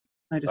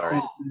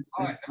Sorry.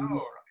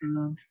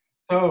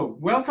 So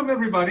welcome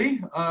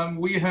everybody.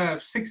 We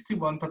have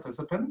 61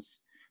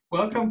 participants.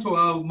 Welcome to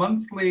our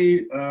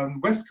monthly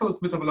West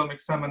Coast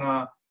Metabolomics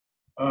seminar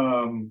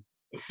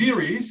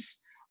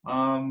series.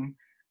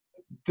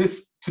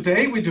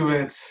 Today we do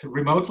it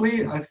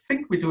remotely. I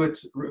think we do it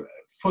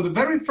for the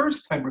very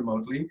first time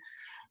remotely,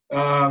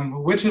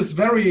 which is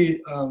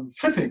very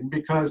fitting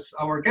because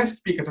our guest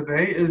speaker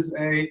today is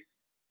a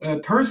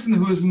person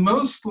who is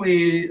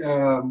mostly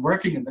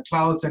working in the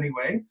clouds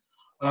anyway.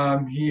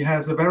 He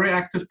has a very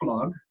active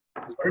blog.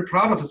 He's very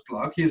proud of his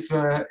blog. He's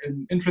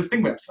in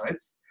interesting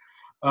websites.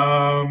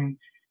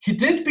 He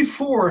did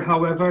before,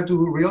 however,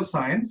 do real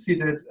science. He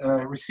did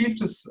received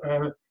his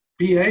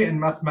BA in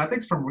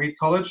mathematics from Reed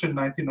College in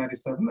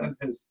 1997 and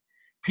his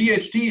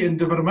PhD in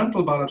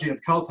developmental biology at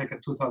Caltech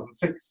in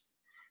 2006.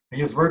 He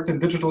has worked in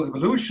digital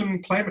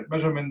evolution, climate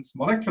measurements,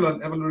 molecular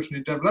and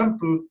evolutionary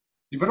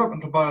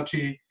developmental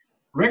biology,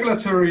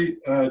 regulatory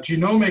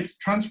genomics,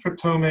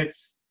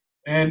 transcriptomics,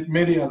 and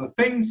many other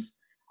things.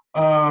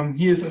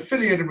 He is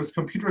affiliated with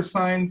computer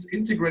science,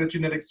 integrated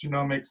genetics,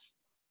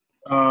 genomics,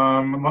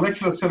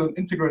 molecular cell and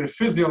integrated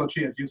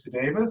physiology at UC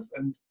Davis,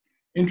 and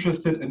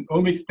interested in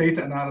omics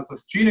data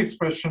analysis, gene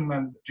expression,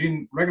 and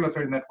gene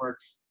regulatory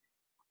networks,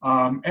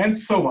 and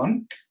so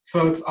on.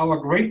 So it's our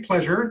great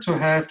pleasure to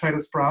have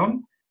Titus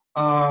Brown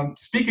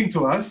speaking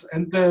to us.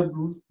 And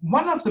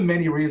one of the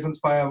many reasons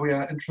why we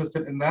are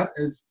interested in that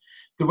is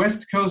the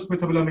West Coast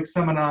Metabolomics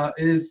Seminar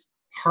is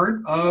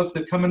part of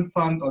the Common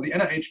Fund, or the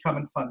NIH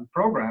Common Fund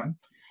program,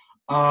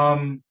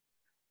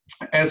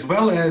 as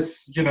well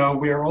as, you know,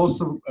 we are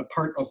also a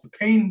part of the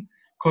PAIN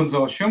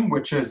Consortium,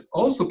 which is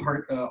also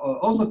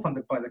also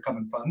funded by the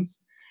Common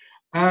Funds.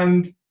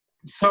 And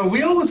so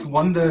we always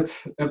wondered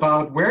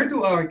about where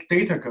do our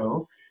data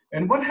go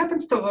and what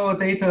happens to our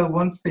data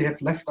once they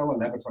have left our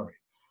laboratory,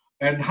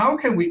 and how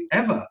can we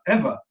ever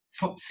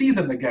see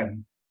them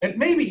again and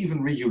maybe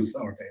even reuse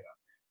our data,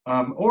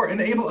 or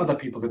enable other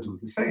people to do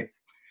the same.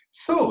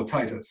 So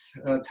Titus,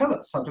 tell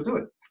us how to do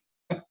it.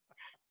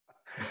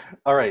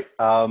 All right.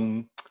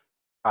 I'm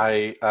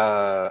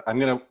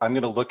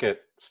gonna look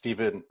at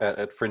Stephen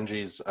at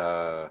Fringy's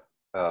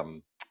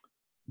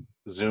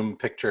Zoom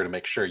picture to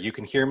make sure you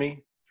can hear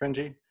me,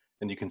 Fringy,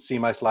 and you can see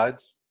my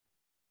slides.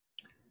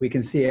 We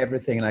can see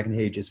everything, and I can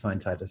hear you just fine,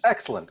 Titus.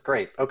 Excellent,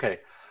 great, okay.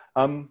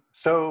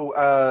 So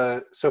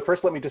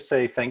first, let me just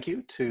say thank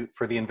you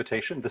for the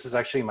invitation. This is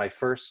actually my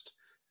first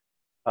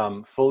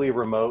fully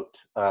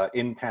remote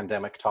in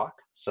pandemic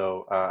talk,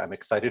 so I'm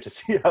excited to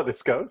see how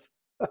this goes.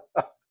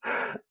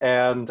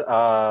 And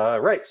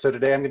right, so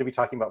today I'm going to be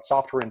talking about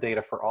software and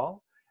data for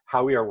all,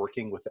 how we are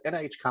working with the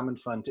NIH Common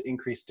Fund to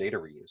increase data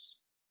reuse.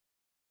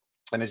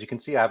 And as you can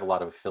see, I have a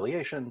lot of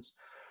affiliations.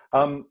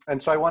 And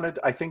so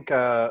I think,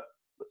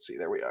 let's see,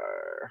 there we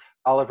are.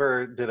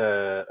 Oliver did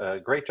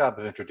a great job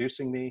of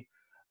introducing me.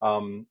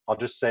 I'll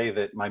just say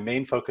that my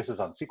main focus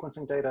is on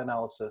sequencing data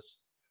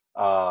analysis.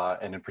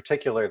 And in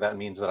particular, that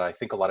means that I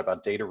think a lot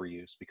about data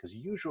reuse, because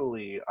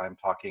usually I'm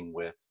talking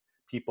with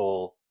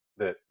people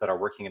that are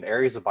working in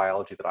areas of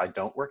biology that I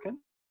don't work in.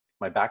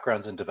 My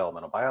background's in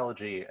developmental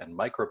biology and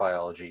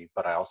microbiology,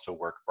 but I also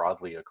work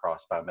broadly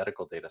across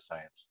biomedical data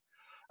science.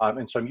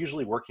 And so I'm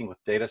usually working with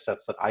data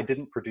sets that I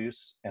didn't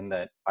produce and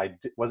that I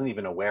wasn't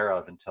even aware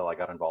of until I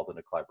got involved in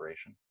a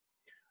collaboration.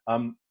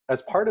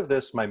 As part of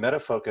this, my meta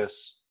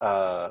focus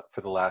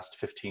for the last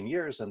 15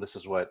 years, and this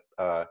is what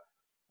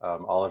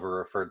Oliver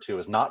referred to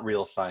as not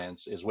real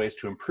science, is ways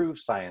to improve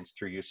science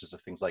through uses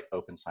of things like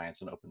open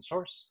science and open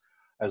source,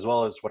 as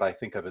well as what I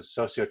think of as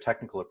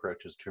socio-technical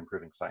approaches to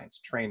improving science: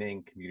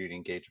 training, community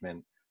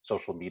engagement,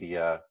 social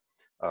media,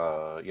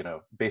 you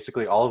know,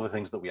 basically all of the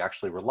things that we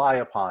actually rely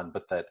upon,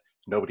 but that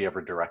nobody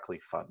ever directly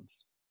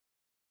funds.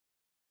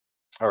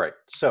 All right,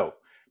 so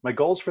my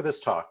goals for this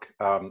talk,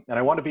 and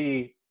I want to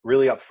be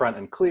really upfront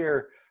and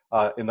clear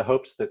in the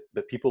hopes that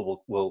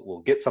people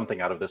will get something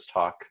out of this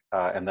talk,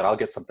 and that I'll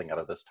get something out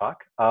of this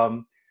talk.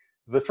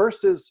 The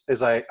first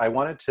is I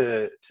wanted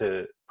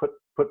to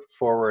put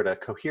forward a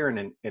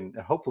coherent and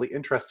hopefully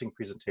interesting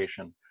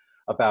presentation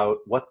about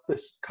what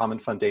this Common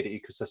Fund data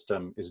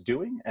ecosystem is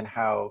doing and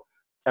how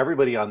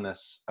everybody on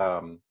this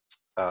call,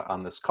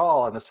 on this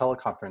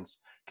teleconference,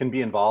 can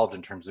be involved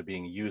in terms of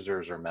being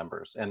users or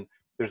members. And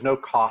there's no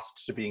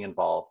cost to being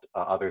involved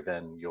other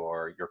than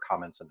your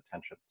comments and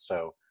attention.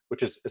 So,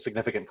 which is a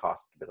significant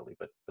cost, admittedly,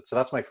 but so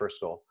that's my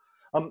first goal.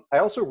 I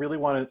also really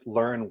want to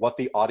learn what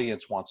the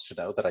audience wants to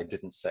know that I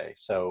didn't say.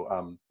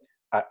 So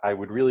I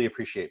would really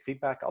appreciate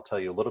feedback. I'll tell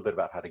you a little bit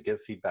about how to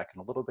give feedback in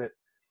a little bit.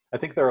 I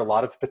think there are a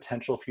lot of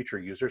potential future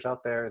users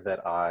out there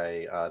that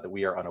that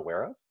we are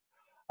unaware of.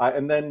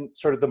 And then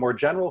sort of the more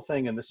general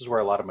thing, and this is where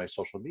a lot of my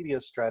social media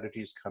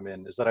strategies come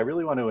in, is that I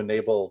really want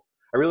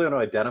to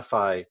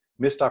identify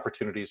missed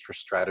opportunities for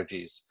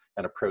strategies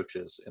and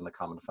approaches in the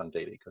Common Fund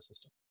data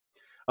ecosystem.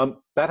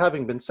 That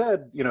having been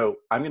said, you know,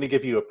 I'm going to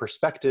give you a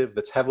perspective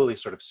that's heavily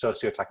sort of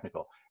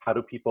socio-technical. How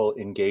do people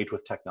engage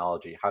with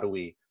technology? How do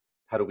we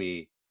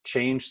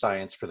change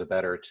science for the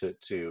better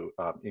to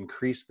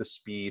increase the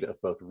speed of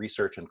both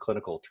research and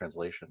clinical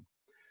translation?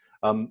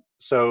 You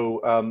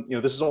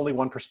know, this is only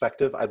one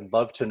perspective. I'd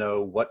love to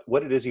know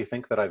what it is you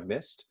think that I've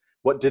missed,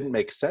 what didn't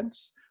make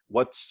sense,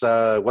 what's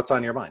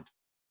on your mind.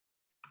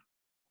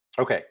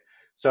 Okay,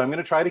 so I'm going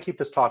to try to keep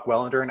this talk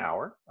well under an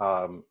hour.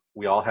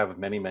 We all have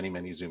many, many,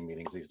 many Zoom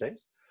meetings these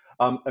days.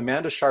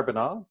 Amanda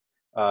Charbonneau,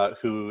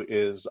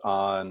 who's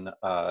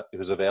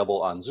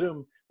available on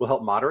Zoom, will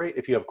help moderate.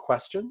 If you have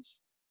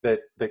questions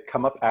that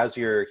come up as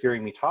you're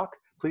hearing me talk,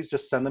 please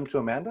just send them to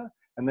Amanda.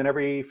 And then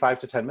every 5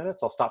 to 10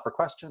 minutes, I'll stop for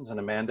questions, and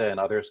Amanda and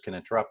others can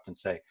interrupt and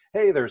say,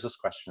 hey, there's this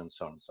question, and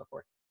so on and so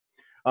forth.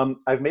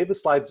 I've made the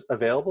slides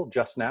available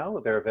just now.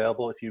 They're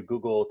available if you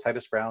Google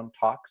Titus Brown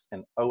Talks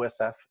and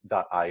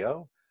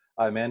osf.io.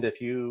 Amanda, if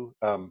you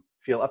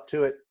feel up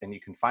to it and you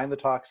can find the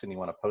talks and you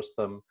want to post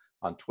them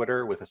on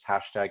Twitter with this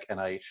hashtag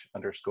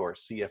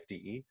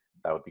NIH_CFDE,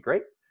 that would be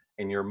great.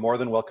 And you're more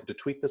than welcome to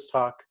tweet this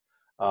talk.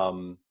 I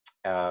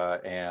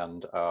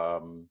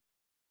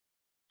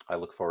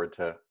look forward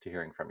to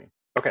hearing from you.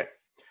 Okay,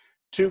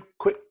 2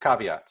 quick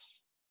caveats.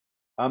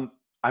 I'm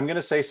going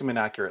to say some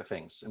inaccurate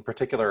things. In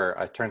particular,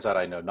 it turns out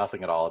I know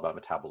nothing at all about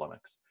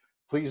metabolomics.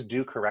 Please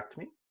do correct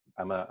me.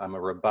 I'm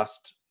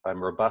robust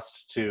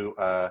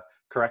to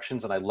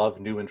corrections, and I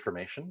love new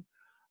information.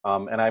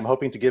 And I'm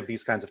hoping to give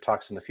these kinds of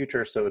talks in the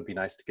future, so it would be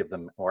nice to give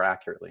them more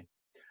accurately.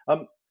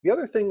 The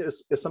other thing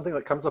is something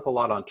that comes up a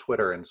lot on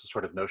Twitter, and it's a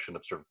sort of notion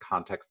of sort of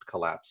context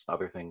collapse and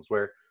other things,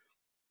 where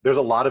there's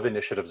a lot of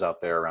initiatives out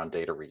there around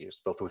data reuse,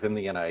 both within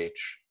the NIH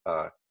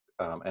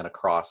and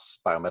across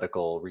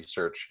biomedical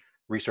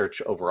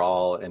research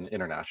overall and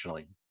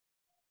internationally.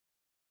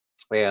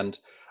 And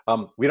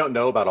we don't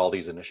know about all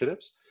these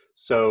initiatives,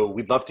 so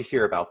we'd love to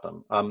hear about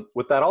them.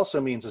 What that also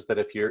means is that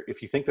if you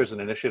think there's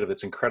an initiative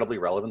that's incredibly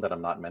relevant that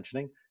I'm not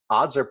mentioning,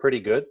 odds are pretty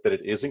good that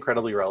it is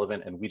incredibly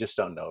relevant and we just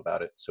don't know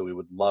about it. So we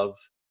would love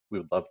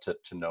to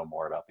know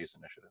more about these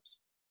initiatives.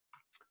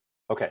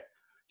 Okay,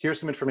 here's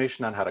some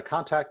information on how to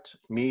contact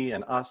me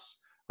and us.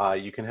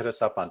 You can hit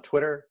us up on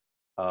Twitter.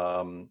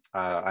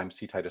 I'm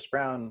C. Titus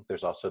Brown.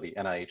 There's also the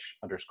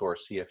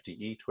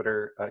NIH_CFDE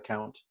Twitter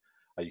account.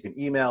 You can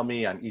email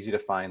me. I'm easy to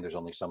find. There's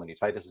only so many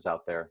Tituses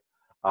out there.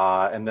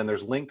 And then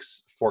there's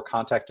links for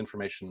contact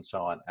information and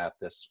so on at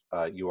this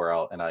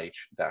URL,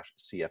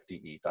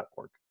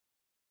 nih-cfde.org.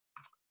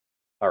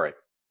 All right.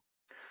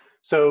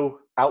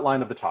 So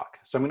outline of the talk.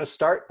 So I'm going to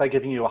start by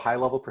giving you a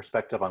high-level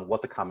perspective on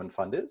what the Common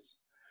Fund is.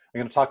 I'm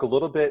going to talk a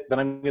little bit, then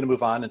I'm going to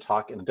move on and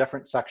talk in a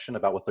different section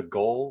about what the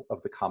goal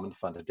of the Common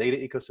Fund data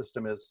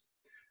ecosystem is.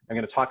 I'm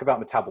going to talk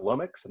about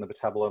metabolomics and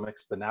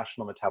the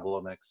National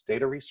Metabolomics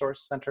Data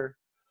Resource Center.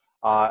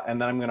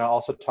 And then I'm going to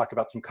also talk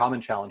about some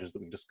common challenges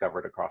that we've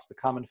discovered across the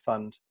Common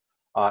Fund.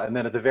 And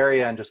then at the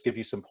very end, just give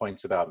you some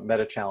points about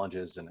meta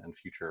challenges and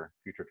future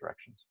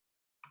directions.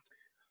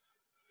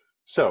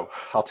 So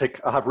I'll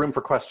have room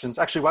for questions.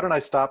 Actually, why don't I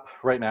stop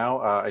right now?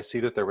 I see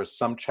that there was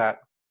some chat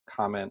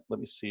comment. Let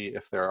me see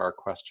if there are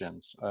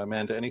questions.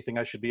 Amanda, anything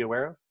I should be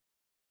aware of?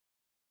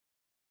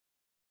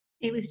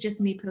 It was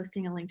just me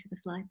posting a link to the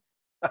slides.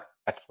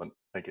 Excellent,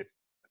 thank you.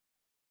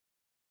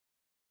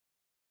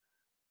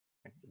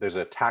 There's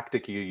a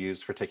tactic you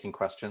use for taking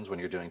questions when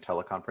you're doing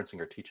teleconferencing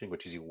or teaching,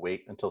 which is you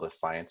wait until the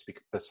silence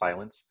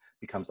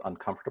becomes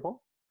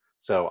uncomfortable.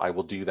 So I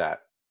will do that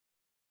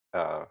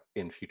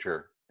in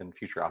future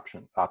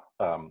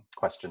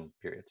question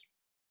periods.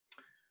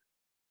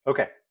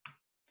 Okay,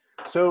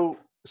 so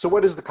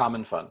what is the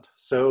Common Fund?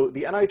 So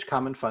the NIH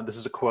Common Fund, this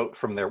is a quote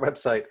from their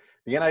website,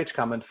 the NIH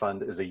Common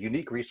Fund is a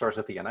unique resource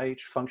at the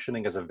NIH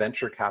functioning as a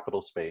venture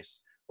capital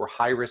space where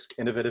high-risk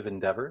innovative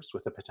endeavors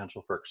with the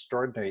potential for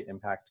extraordinary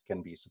impact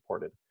can be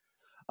supported.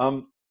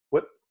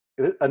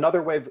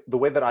 Another way, the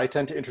way that I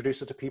tend to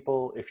introduce it to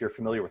people, if you're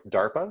familiar with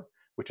DARPA,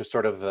 which is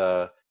sort of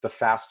the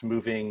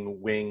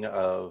fast-moving wing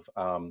of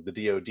the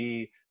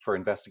DoD for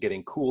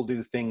investigating cool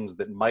new things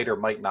that might or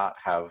might not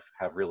have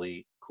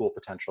really cool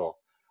potential.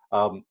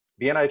 The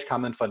NIH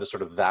Common Fund is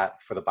sort of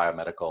that for the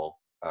biomedical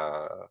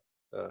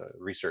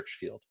research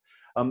field.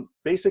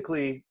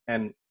 Basically,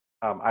 and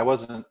I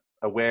wasn't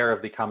aware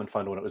of the Common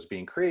Fund when it was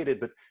being created,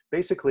 but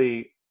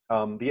basically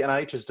the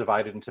NIH is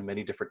divided into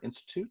many different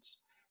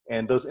institutes,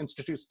 and those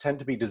institutes tend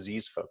to be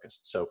disease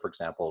focused. So for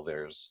example,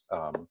 there's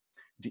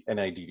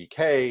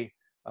NIDDK,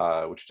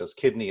 which does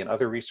kidney and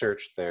other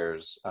research.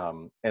 There's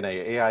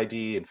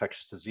NIAID,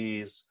 infectious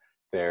disease.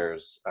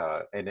 There's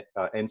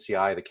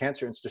NCI, the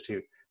Cancer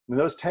Institute. And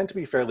those tend to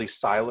be fairly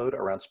siloed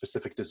around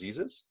specific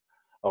diseases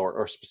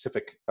or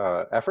specific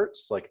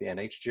efforts, like the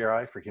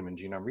NHGRI for human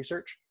genome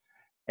research.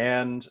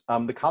 And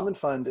the Common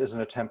Fund is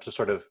an attempt to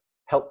sort of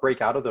help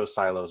break out of those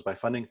silos by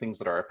funding things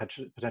that are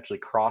potentially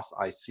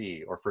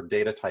cross-IC or for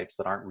data types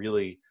that aren't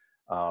really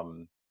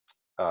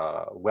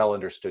well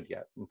understood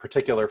yet. In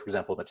particular, for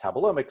example,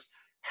 metabolomics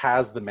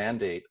has the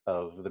mandate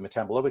of the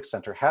Metabolomics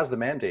Center has the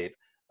mandate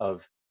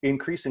of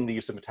increasing the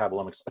use of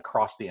metabolomics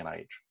across the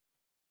NIH.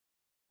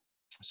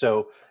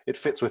 So it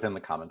fits within the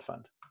Common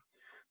Fund.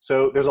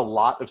 So there's a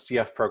lot of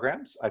CF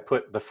programs. I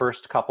put the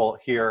first couple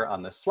here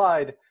on this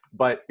slide,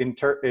 but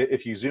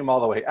if you zoom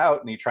all the way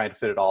out and you try to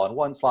fit it all in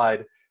one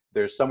slide,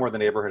 there's somewhere in the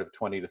neighborhood of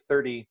 20 to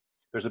 30.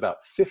 There's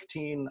about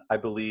 15, I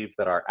believe,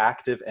 that are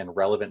active and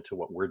relevant to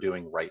what we're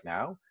doing right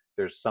now.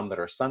 There's some that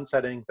are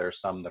sunsetting. There's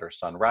some that are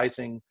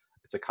sunrising.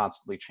 It's a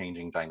constantly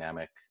changing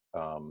dynamic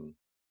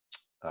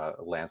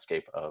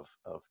landscape of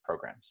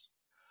programs.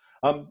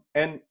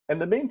 And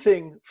the main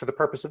thing for the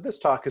purpose of this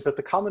talk is that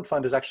the Common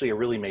Fund is actually a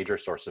really major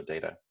source of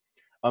data.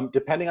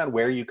 Depending on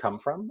where you come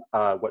from,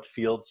 what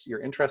fields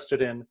you're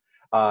interested in,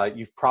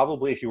 you've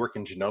probably, if you work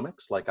in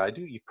genomics like I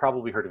do, you've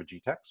probably heard of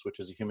GTEx, which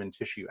is a human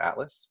tissue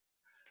atlas.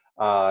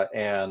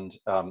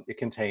 It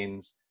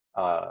contains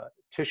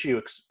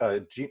RNA-seq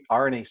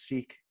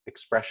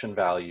expression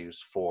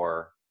values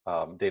for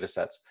data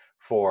sets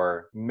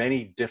for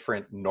many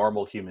different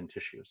normal human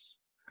tissues.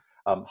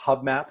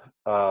 HubMap,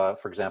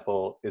 for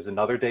example, is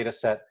another data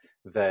set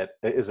that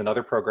is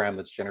another program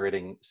that's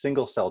generating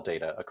single cell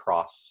data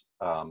across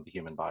the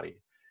human body.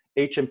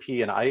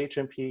 HMP and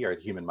IHMP are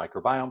the Human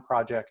Microbiome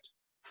Project.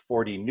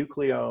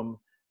 4D-Nucleome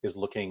is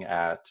looking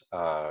at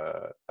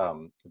the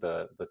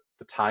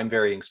time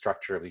varying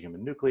structure of the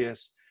human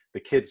nucleus. The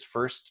Kids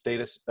First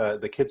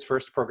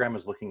program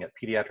is looking at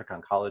pediatric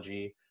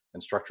oncology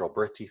and structural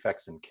birth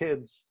defects in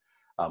kids.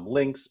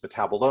 Links,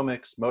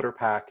 Metabolomics,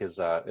 MotorPack is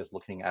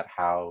looking at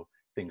how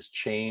things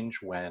change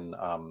when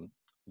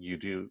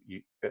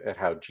at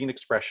how gene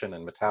expression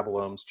and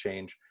metabolomes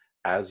change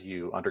as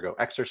you undergo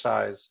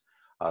exercise.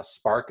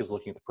 Spark is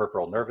looking at the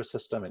peripheral nervous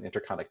system and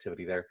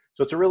interconnectivity there.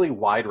 So it's a really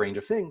wide range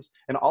of things.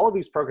 And all of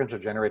these programs are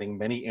generating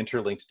many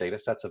interlinked data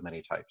sets of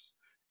many types.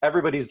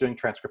 Everybody's doing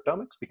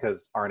transcriptomics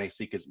because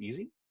RNA-seq is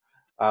easy,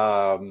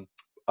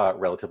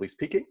 relatively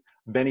speaking.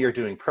 Many are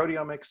doing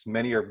proteomics.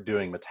 Many are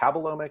doing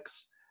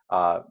metabolomics.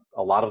 A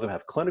lot of them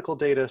have clinical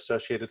data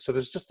associated. So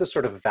there's just this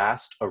sort of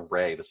vast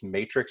array, this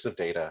matrix of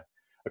data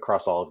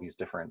across all of these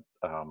different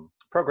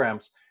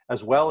programs,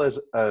 as well as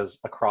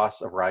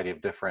across a variety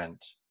of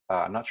different,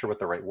 I'm not sure what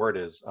the right word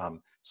is,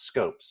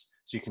 scopes.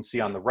 So you can see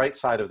on the right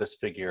side of this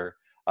figure,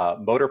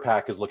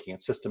 MotorPack is looking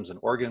at systems and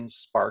organs,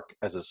 Spark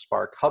as a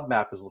Spark,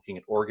 HubMap is looking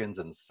at organs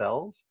and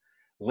cells,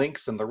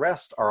 Links and the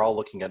rest are all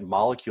looking at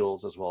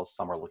molecules as well as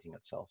some are looking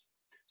at cells.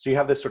 So you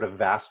have this sort of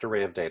vast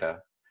array of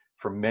data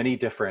for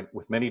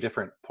with many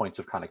different points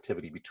of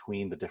connectivity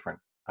between the different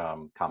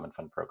Common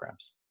Fund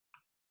programs.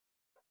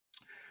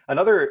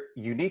 Another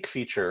unique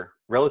feature,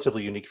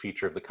 relatively unique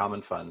feature of the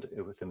Common Fund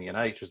within the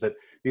NIH is that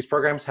these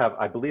programs have,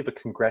 I believe, a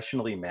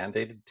congressionally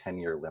mandated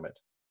 10-year limit.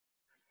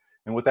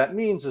 And what that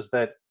means is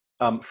that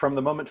from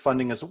the moment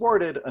funding is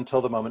awarded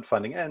until the moment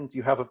funding ends,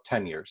 you have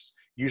 10 years.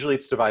 Usually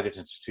it's divided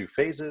into 2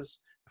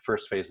 phases, the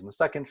first phase and the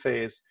second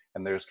phase,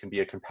 and can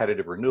be a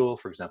competitive renewal.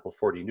 For example,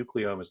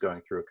 4D-Nucleome is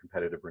going through a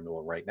competitive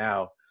renewal right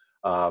now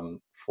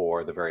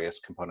for the various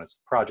components of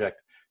the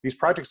project. These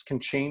projects can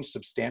change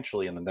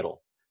substantially in the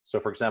middle. So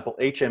for example,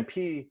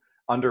 HMP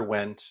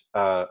underwent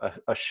a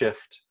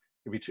shift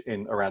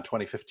in around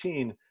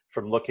 2015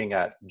 from looking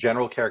at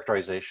general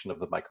characterization of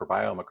the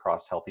microbiome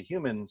across healthy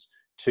humans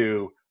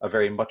to a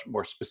very much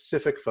more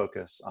specific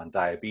focus on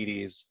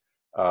diabetes,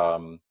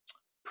 preterm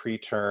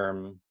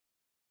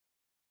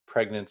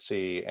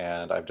pregnancy,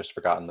 and I've just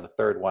forgotten the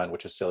third one,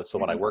 which is it's the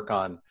one I work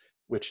on,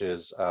 which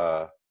is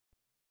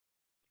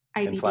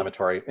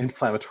inflammatory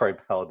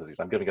bowel disease.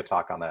 I'm giving a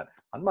talk on that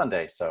on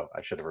Monday, so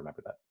I should have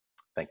remembered that.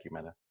 Thank you,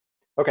 Mena.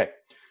 Okay,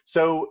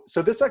 so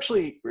this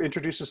actually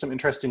introduces some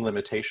interesting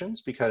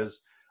limitations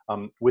because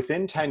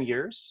within 10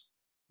 years,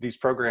 these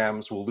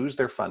programs will lose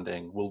their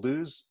funding, will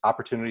lose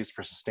opportunities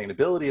for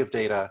sustainability of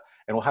data,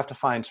 and will have to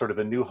find sort of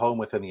a new home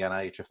within the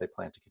NIH if they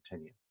plan to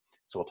continue.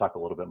 So we'll talk a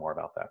little bit more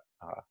about that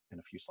in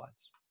a few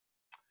slides.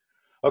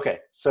 Okay,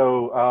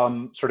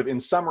 so sort of in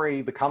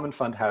summary, the Common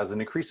Fund has an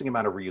increasing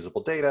amount of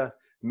reusable data,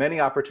 many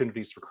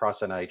opportunities for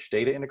cross-NIH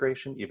data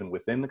integration, even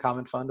within the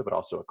Common Fund, but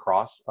also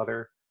across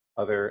other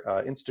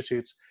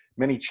institutes,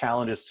 many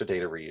challenges to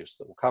data reuse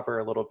that we'll cover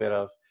a little bit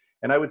of.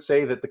 And I would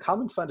say that the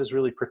Common Fund is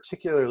really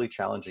particularly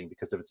challenging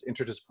because of its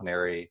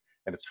interdisciplinary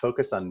and its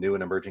focus on new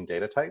and emerging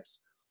data types.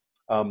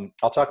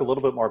 I'll talk a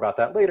little bit more about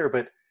that later,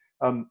 but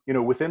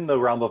within the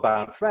realm of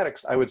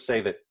bioinformatics, I would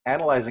say that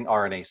analyzing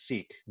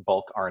RNA-seq,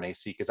 bulk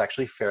RNA-seq, is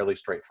actually fairly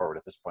straightforward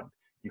at this point.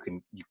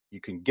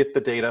 You can get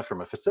the data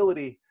from a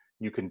facility,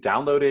 you can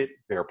download it,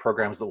 there are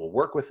programs that will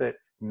work with it.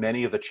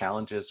 Many of the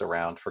challenges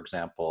around, for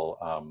example,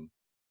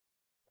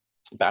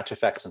 batch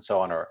effects and so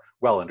on are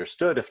well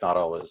understood, if not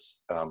always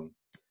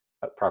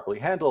properly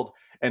handled.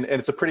 And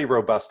it's a pretty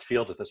robust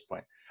field at this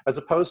point, as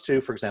opposed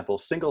to, for example,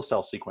 single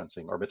cell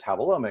sequencing or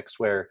metabolomics,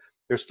 where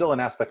there's still an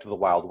aspect of the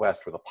Wild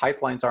West where the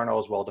pipelines aren't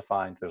always well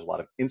defined. There's a lot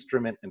of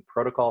instrument and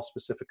protocol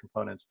specific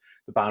components.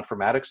 The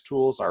bioinformatics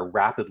tools are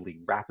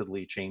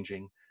rapidly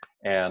changing.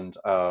 And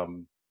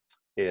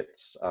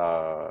this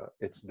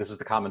is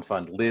the Common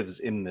Fund lives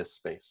in this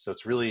space. So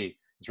it's really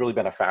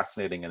been a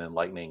fascinating and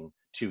enlightening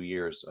 2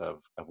 years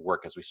of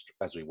work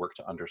as we work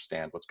to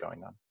understand what's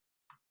going on.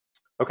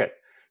 Okay,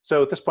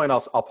 so at this point,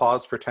 I'll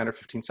pause for 10 or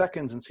 15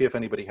 seconds and see if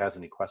anybody has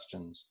any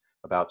questions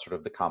about sort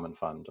of the Common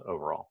Fund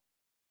overall.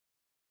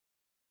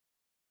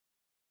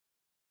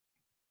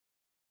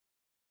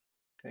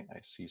 Okay, I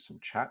see some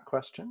chat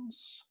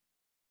questions.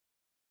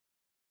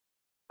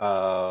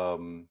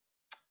 Do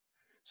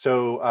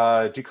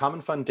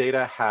Common Fund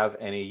data have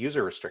any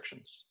user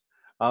restrictions?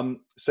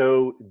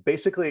 So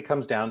basically it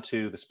comes down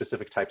to the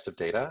specific types of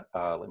data.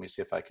 Let me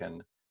see if I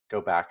can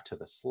go back to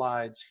the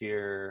slides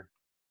here.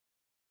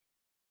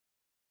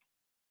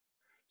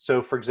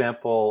 So for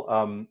example,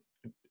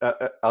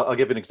 I'll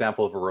give an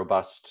example of a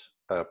robust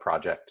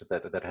project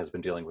that has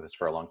been dealing with this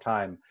for a long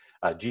time,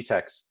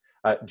 GTEx.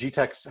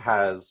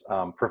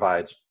 GTEx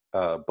provides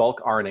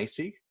bulk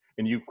RNA-seq,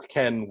 and you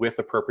can, with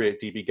appropriate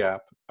dbGaP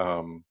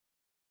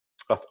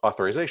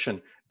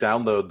authorization,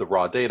 download the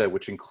raw data,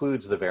 which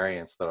includes the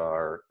variants that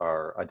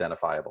are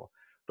identifiable.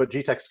 But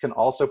GTEx can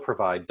also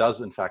provide,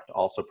 does in fact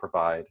also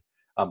provide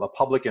a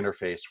public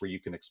interface where you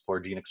can explore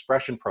gene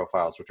expression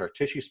profiles, which are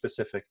tissue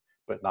specific,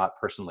 but not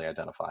personally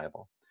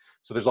identifiable.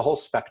 So there's a whole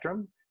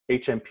spectrum.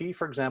 HMP,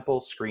 for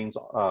example, screens,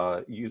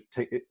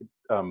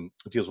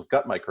 deals with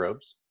gut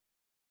microbes,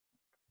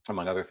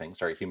 among other things,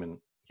 sorry, human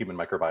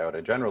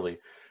microbiota generally,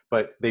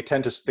 but they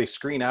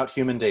screen out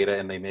human data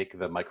and they make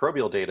the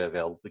microbial data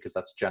available because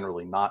that's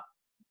generally not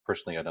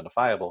personally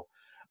identifiable.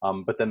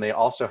 But then they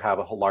also have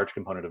a whole large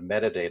component of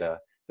metadata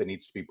that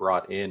needs to be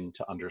brought in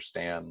to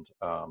understand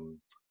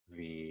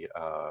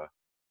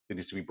it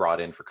needs to be brought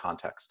in for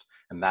context.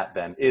 And that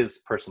then is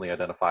personally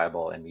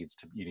identifiable and you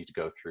need to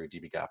go through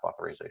dbGaP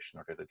authorization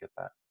in order to get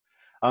that.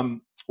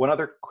 One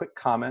other quick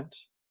comment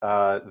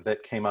that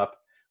came up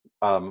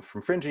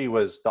from Fringy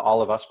was the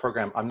All of Us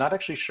program. I'm not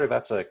actually sure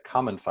that's a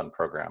Common Fund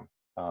program.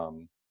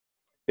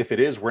 If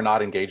it is, we're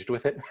not engaged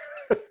with it,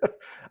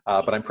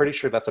 but I'm pretty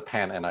sure that's a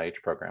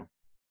pan-NIH program.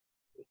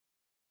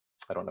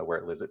 I don't know where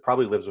it lives. It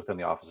probably lives within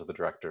the Office of the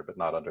Director, but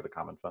not under the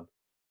Common Fund.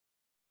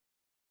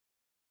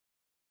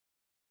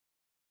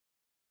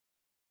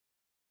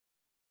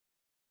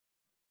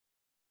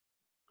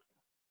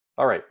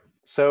 All right,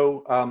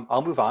 so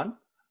I'll move on.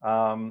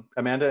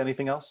 Amanda,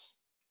 anything else?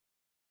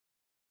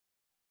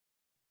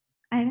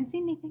 I haven't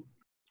seen anything.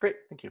 Great,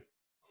 thank you.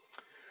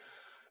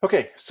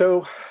 Okay,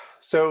 so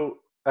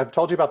I've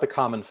told you about the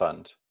Common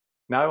Fund.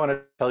 Now I want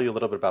to tell you a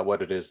little bit about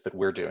what it is that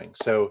we're doing.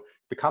 So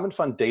the Common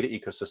Fund data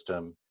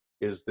ecosystem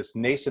is this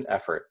nascent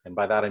effort, and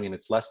by that I mean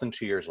it's less than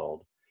 2 years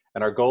old.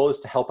 And our goal is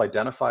to help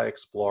identify,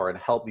 explore, and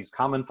help these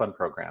Common Fund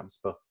programs,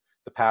 both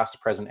the past,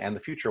 present, and the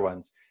future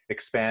ones,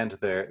 expand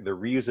their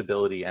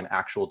reusability and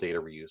actual data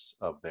reuse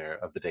of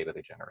the data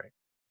they generate.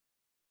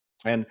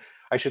 And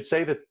I should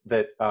say that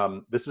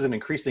this is an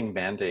increasing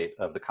mandate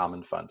of the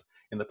Common Fund.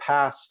 In the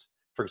past,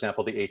 for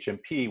example, the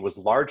HMP was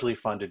largely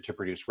funded to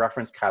produce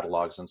reference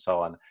catalogs and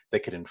so on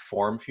that could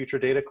inform future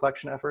data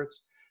collection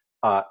efforts.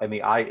 And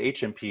the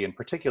IHMP in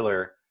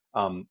particular,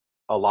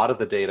 a lot of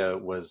the data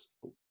was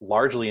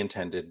largely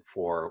intended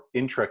for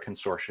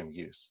intra-consortium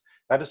use.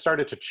 That has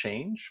started to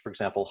change. For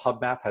example,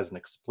 HubMap has an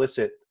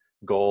explicit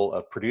goal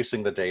of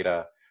producing the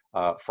data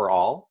for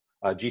all.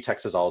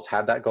 GTEx has always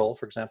had that goal,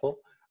 for example.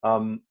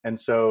 And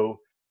so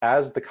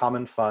as the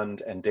Common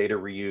Fund and data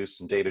reuse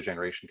and data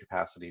generation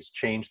capacities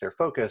change their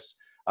focus,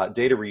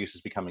 data reuse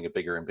is becoming a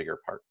bigger and bigger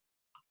part.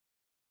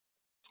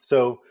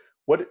 So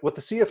what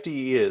the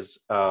CFDE is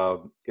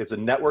a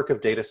network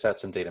of data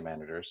sets and data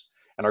managers.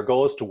 And our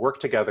goal is to work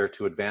together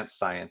to advance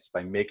science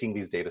by making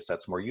these data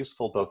sets more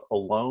useful, both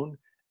alone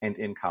and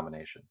in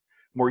combination.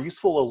 More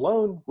useful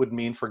alone would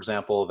mean, for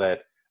example,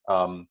 that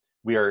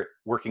we're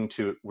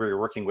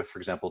working with, for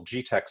example,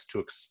 GTEx to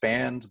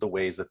expand the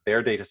ways that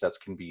their data sets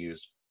can be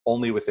used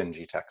only within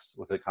GTEx,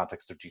 within the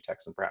context of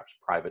GTEx and perhaps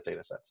private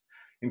data sets.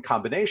 In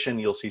combination,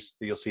 you'll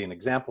see an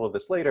example of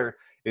this later,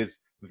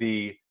 is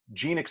the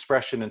gene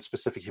expression in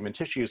specific human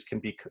tissues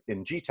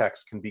in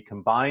GTEx can be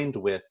combined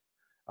with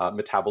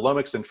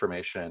metabolomics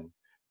information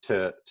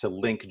to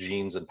link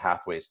genes and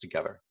pathways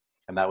together.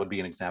 And that would be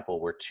an example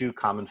where two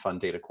Common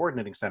Fund data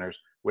coordinating centers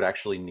would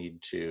actually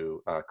need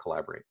to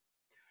collaborate.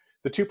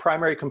 The two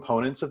primary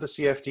components of the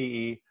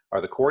CFDE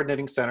are the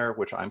coordinating center,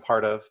 which I'm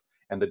part of,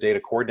 and the data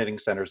coordinating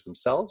centers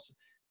themselves.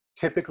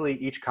 Typically,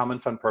 each Common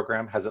Fund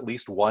program has at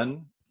least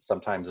one,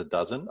 sometimes a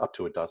dozen, up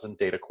to a dozen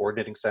data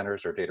coordinating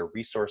centers or data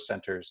resource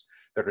centers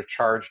that are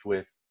charged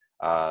with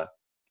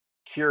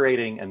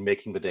curating and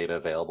making the data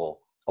available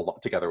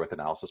together with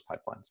analysis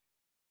pipelines.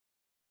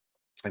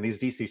 And these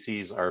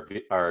DCCs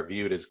are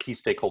viewed as key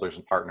stakeholders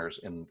and partners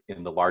in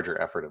the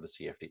larger effort of the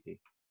CFDE.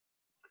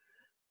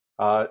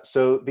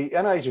 So the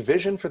NIH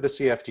vision for the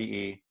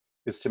CFDE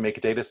is to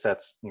make data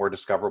sets more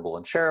discoverable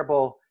and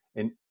shareable,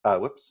 and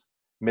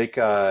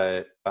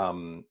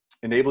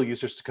enable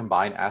users to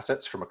combine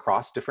assets from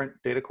across different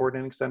data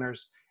coordinating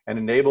centers, and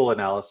enable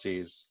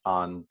analyses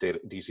on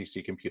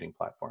DCC computing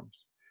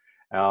platforms.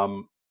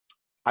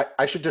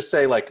 I should just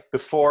say, like,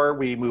 before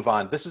we move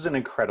on, this is an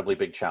incredibly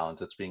big challenge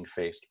that's being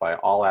faced by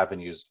all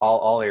avenues,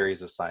 all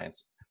areas of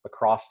science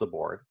across the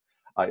board.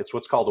 It's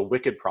what's called a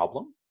wicked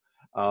problem.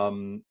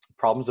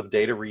 Problems of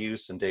data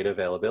reuse and data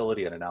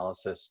availability and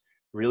analysis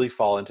really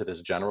fall into this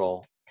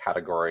general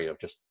category of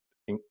just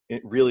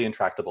really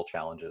intractable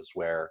challenges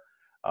where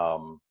I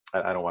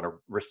don't want to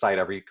recite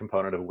every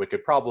component of a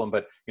wicked problem,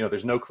 but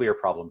there's no clear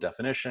problem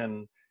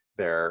definition.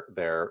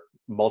 They're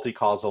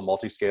multi-causal,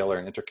 multi-scalar,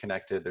 and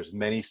interconnected. There's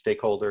many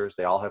stakeholders.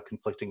 They all have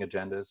conflicting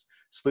agendas.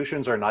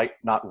 Solutions are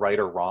not right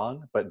or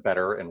wrong, but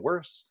better and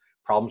worse.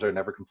 Problems are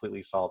never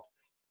completely solved.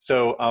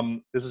 So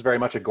this is very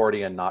much a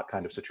Gordian knot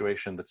kind of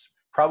situation that's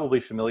probably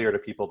familiar to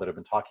people that have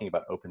been talking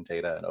about open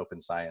data and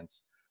open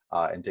science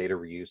and data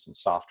reuse and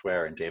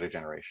software and data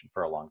generation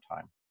for a long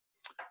time.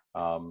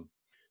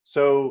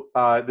 So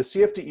the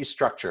CFDE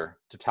structure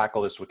to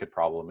tackle this wicked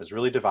problem is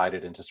really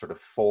divided into sort of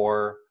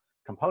 4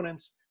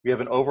 components. We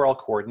have an overall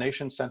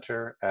coordination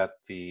center at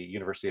the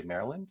University of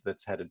Maryland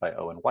that's headed by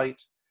Owen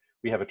White.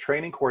 We have a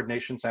training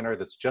coordination center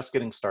that's just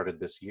getting started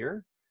this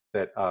year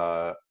that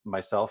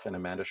myself and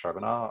Amanda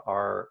Charbonneau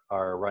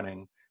are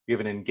running. We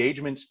have an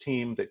engagement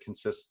team that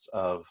consists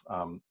of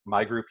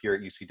my group here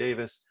at UC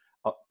Davis,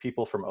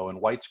 people from Owen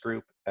White's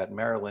group at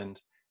Maryland,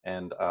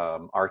 and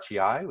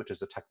RTI, which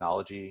is a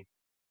technology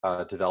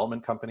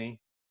development company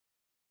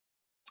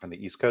on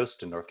the East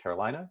Coast in North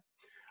Carolina.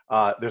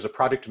 There's a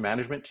project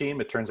management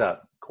team. It turns out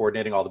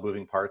coordinating all the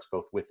moving parts,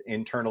 both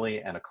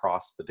internally and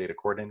across the data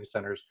coordinating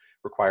centers,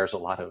 requires a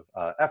lot of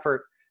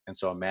effort. And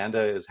so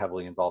Amanda is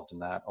heavily involved in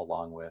that,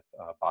 along with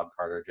Bob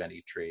Carter, Jen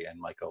Eitri, and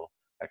Michael,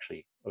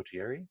 actually,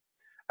 Otieri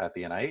at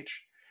the NIH.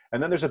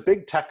 And then there's a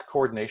big tech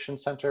coordination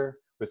center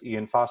with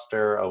Ian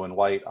Foster, Owen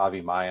White, Avi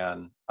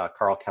Mayan,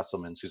 Carl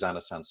Kesselman, Susanna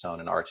Sansone,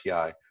 and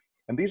RTI.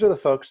 And these are the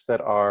folks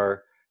that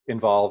are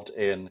involved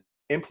in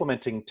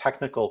implementing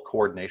technical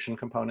coordination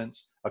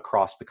components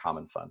across the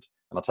Common Fund.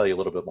 And I'll tell you a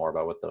little bit more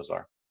about what those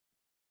are.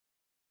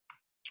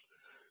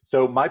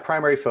 So my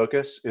primary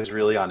focus is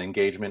really on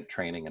engagement,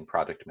 training, and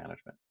project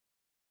management.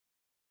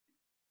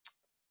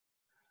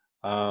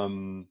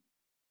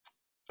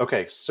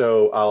 Okay,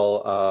 so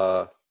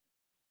I'll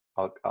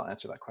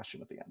answer that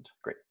question at the end.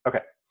 Great.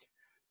 Okay,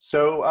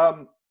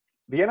 so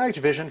the NIH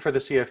vision for the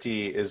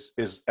CFD is,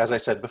 as I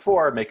said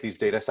before, make these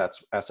data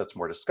assets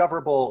more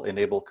discoverable,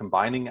 enable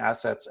combining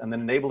assets, and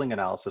then enabling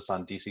analysis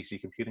on DCC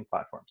computing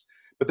platforms.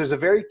 But there's a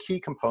very key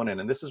component,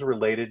 and this is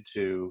related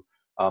to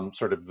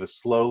sort of the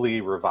slowly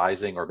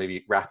revising or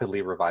maybe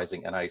rapidly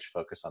revising NIH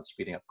focus on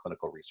speeding up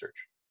clinical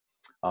research.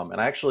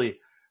 And I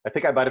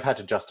think I might have had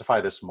to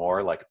justify this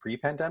more like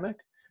pre-pandemic,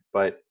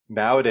 but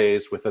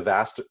nowadays with the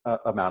vast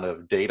amount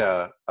of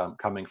data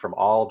coming from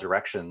all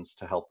directions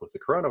to help with the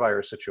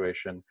coronavirus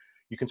situation,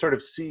 you can sort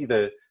of see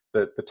the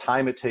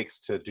time it takes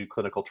to do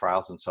clinical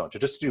trials and so on, to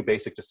just do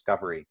basic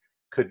discovery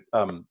can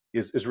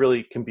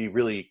be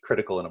really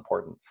critical and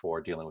important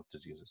for dealing with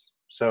diseases.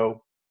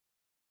 So,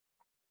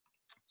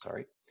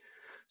 sorry.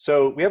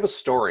 So we have a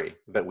story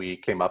that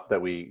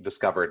we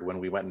discovered when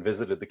we went and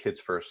visited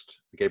the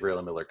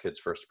Gabriella Miller Kids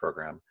First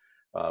program,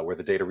 where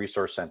the Data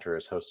Resource Center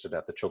is hosted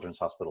at the Children's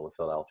Hospital of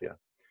Philadelphia.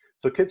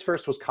 So Kids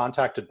First was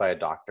contacted by a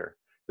doctor.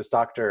 This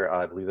doctor,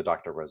 I believe the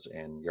doctor was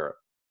in Europe.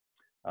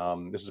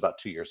 This was about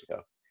 2 years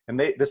ago. And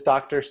this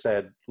doctor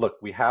said, look,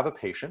 we have a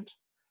patient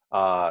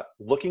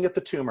looking at the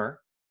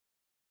tumor.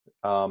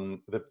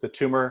 The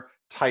tumor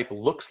type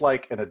looks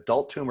like an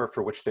adult tumor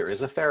for which there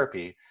is a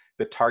therapy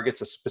that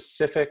targets a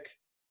specific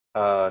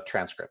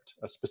transcript,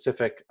 a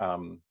specific,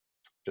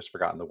 just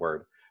forgotten the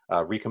word,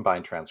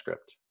 recombined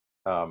transcript.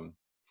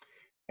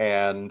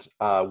 And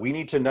we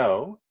need to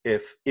know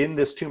if in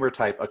this tumor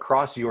type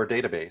across your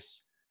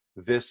database,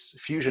 this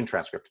fusion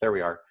transcript, there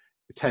we are,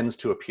 tends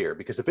to appear.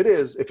 Because if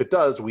it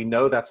does, we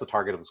know that's the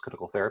target of this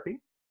clinical therapy.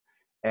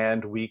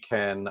 And we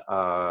can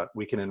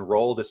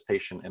enroll this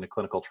patient in a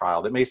clinical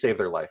trial that may save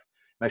their life.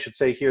 And I should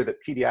say here that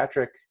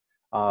pediatric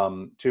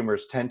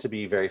tumors tend to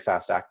be very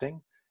fast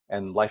acting,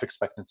 and life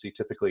expectancy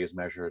typically is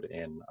measured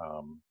in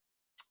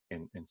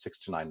 6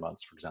 to 9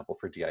 months, for example,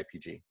 for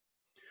DIPG.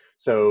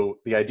 So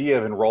the idea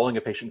of enrolling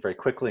a patient very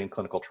quickly in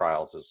clinical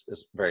trials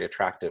is very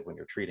attractive when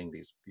you're treating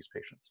these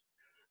patients.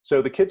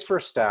 So the Kids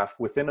First staff,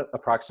 within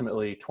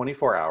approximately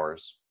 24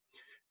 hours,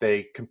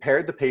 they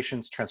compared the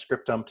patient's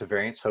transcriptome to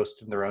variants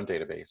hosted in their own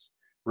database,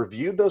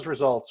 reviewed those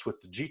results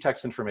with the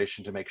GTEx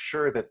information to make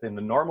sure that in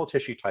the normal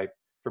tissue type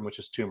from which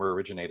this tumor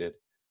originated,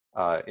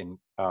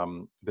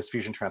 this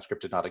fusion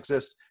transcript did not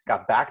exist,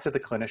 got back to the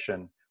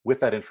clinician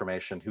with that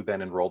information, who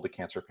then enrolled the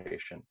cancer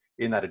patient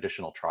in that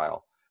additional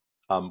trial.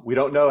 We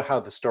don't know how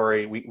the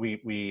story, we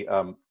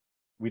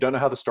don't know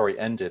how the story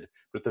ended,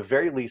 but at the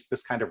very least,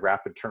 this kind of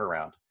rapid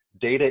turnaround,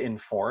 data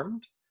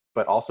informed,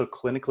 but also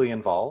clinically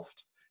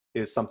involved,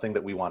 is something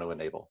that we want to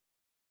enable.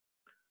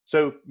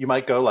 So you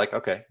might go like,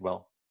 okay,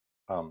 well,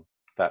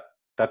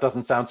 that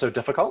doesn't sound so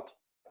difficult.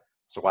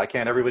 So why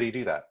can't everybody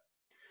do that?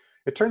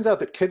 It turns out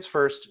that Kids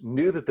First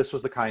knew that this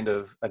was the kind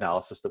of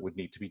analysis that would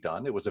need to be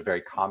done. It was a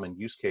very common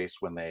use case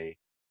when they,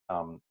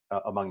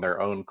 among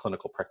their own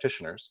clinical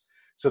practitioners.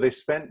 So they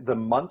spent the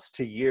months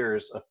to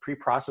years of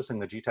pre-processing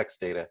the GTEx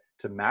data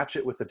to match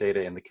it with the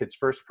data in the Kids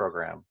First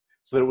program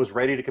so that it was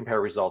ready to compare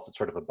results at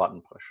sort of a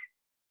button push.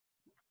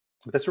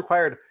 But this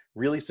required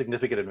really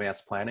significant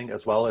advanced planning,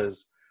 as well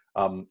as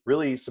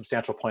really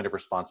substantial point of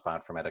response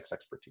bioinformatics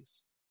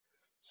expertise.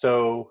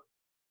 So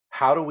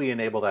how do we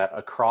enable that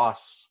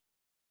across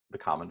the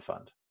Common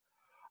Fund?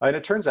 And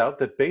it turns out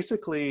that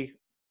basically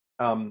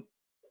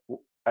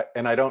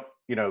and I don't,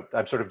 you know,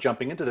 I'm sort of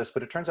jumping into this,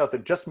 but it turns out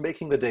that just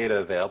making the data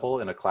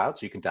available in a cloud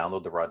so you can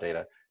download the raw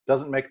data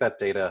doesn't make that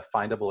data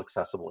findable,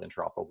 accessible,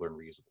 interoperable, and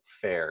reusable,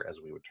 fair, as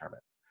we would term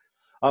it.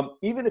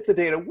 Even if the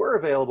data were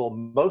available,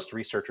 most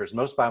researchers,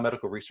 most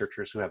biomedical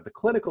researchers who have the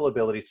clinical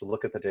ability to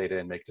look at the data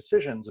and make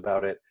decisions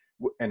about it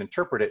and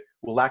interpret it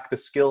will lack the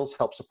skills,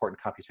 help, support, and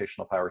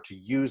computational power to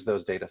use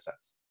those data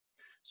sets.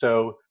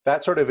 So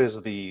that sort of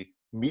is the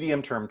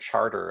medium-term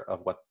charter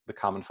of what the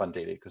Common Fund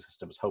data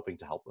ecosystem is hoping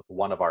to help with,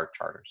 one of our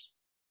charters.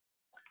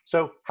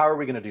 So how are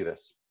we going to do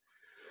this?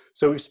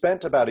 So we've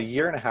spent about 1.5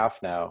 years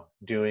now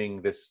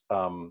doing this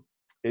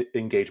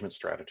engagement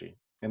strategy.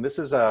 And this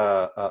is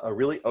a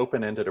really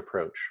open-ended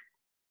approach.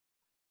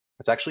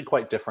 It's actually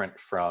quite different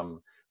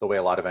from the way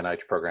a lot of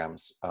NIH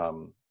programs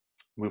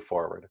move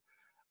forward.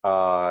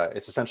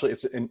 It's essentially,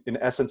 it's in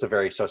essence, a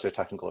very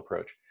socio-technical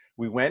approach.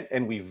 We went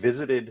and we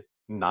visited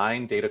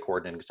 9 data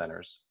coordinating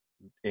centers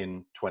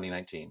in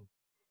 2019.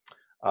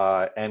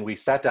 And we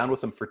sat down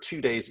with them for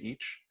 2 days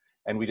each.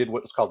 And we did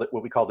what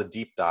we called a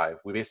deep dive.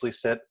 We basically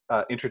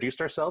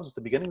introduced ourselves at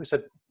the beginning. We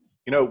said,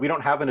 you know, we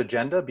don't have an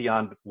agenda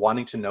beyond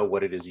wanting to know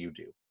what it is you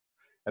do.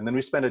 And then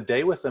we spent a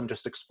day with them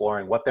just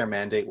exploring what their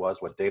mandate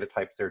was, what data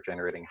types they're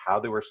generating,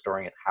 how they were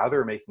storing it, how they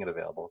were making it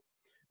available.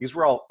 These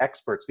were all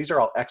experts. These are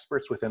all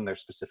experts within their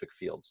specific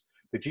fields.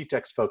 The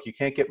GTEx folk, you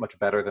can't get much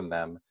better than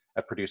them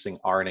at producing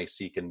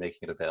RNA-seq and making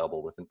it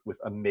available with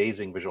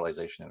amazing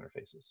visualization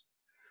interfaces.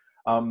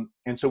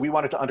 And so we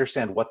wanted to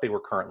understand what they were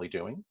currently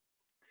doing.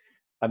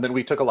 And then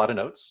we took a lot of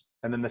notes.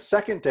 And then the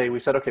second day we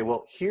said, okay,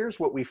 well,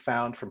 here's what we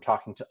found from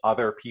talking to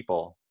other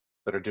people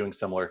that are doing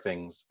similar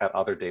things at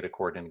other data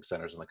coordinating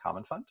centers in the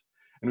Common Fund.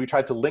 And we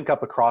tried to link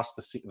up across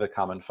the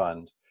Common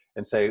Fund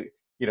and say,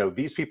 you know,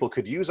 these people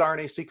could use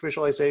RNA-seq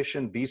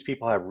visualization. These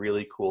people have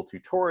really cool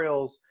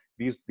tutorials.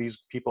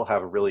 These people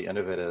have a really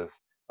innovative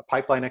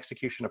pipeline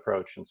execution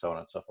approach, and so on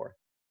and so forth.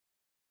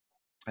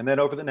 And then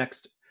over the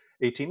next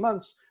 18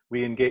 months,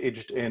 we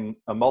engaged in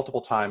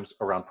multiple times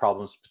around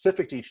problems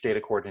specific to each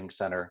data coordinating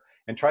center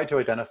and tried to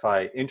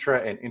identify intra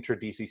and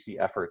inter-DCC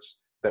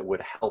efforts that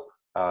would help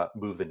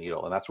move the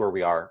needle. And that's where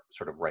we are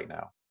sort of right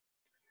now.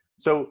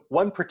 So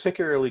one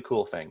particularly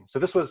cool thing, so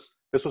this was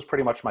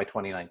pretty much my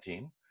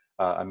 2019.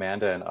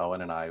 Amanda and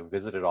Owen and I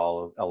visited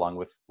along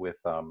with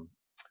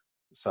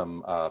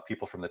some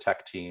people from the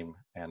tech team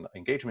and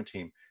engagement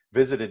team,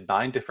 visited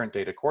 9 different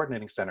data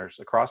coordinating centers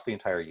across the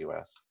entire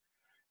US.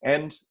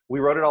 And we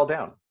wrote it all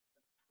down.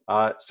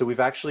 So we've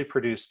actually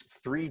produced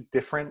 3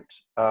 different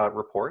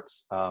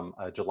reports,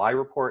 a July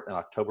report, an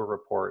October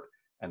report,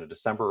 and a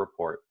December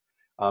report.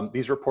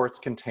 These reports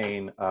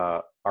contain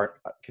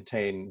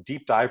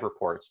deep dive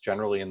reports,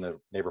 generally in the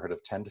neighborhood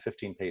of 10 to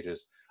 15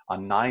 pages,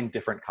 on 9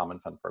 different Common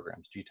Fund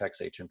programs: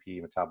 GTEx,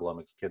 HMP,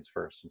 Metabolomics, Kids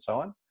First, and so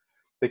on.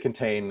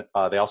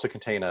 They also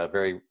contain a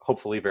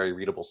hopefully very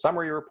readable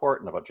summary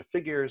report and a bunch of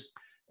figures.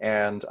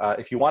 And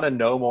if you want to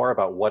know more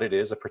about what it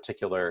is a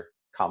particular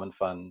Common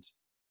Fund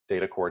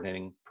data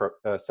coordinating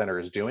center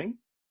is doing,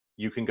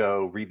 you can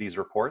go read these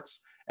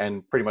reports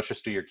and pretty much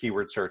just do your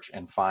keyword search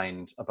and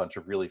find a bunch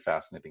of really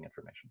fascinating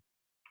information.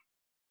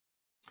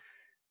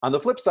 On the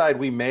flip side,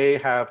 we may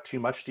have too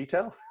much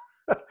detail.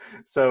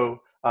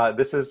 So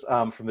this is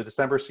from the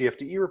December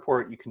CFDE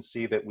report. You can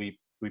see that we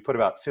put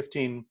about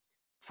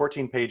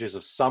 14 pages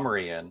of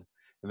summary in,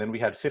 and then we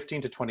had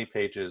 15 to 20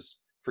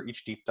 pages for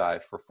each deep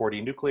dive for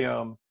 4D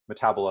nucleome,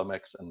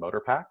 metabolomics, and motor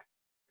pack.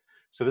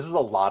 So this is a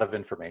lot of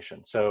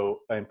information. So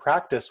in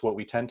practice, what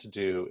we tend to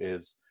do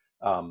is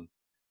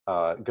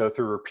go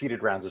through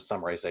repeated rounds of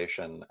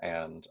summarization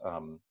and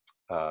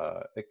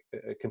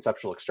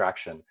conceptual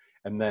extraction,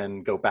 and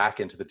then go back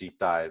into the deep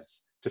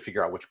dives to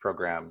figure out which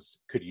programs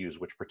could use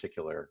which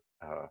particular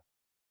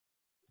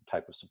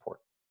type of support.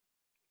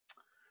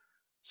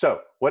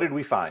 So what did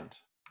we find?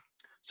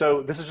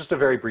 So this is just a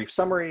very brief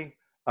summary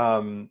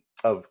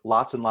of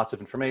lots and lots of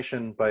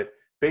information, but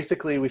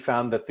basically we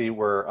found that there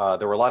were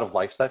a lot of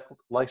life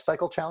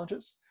cycle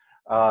challenges.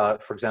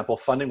 For example,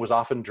 funding was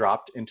often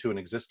dropped into an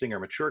existing or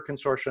mature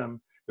consortium.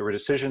 There were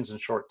decisions in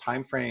short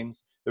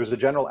timeframes. There was a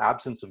general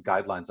absence of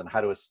guidelines on how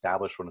to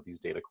establish one of these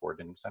data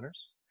coordinating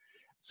centers.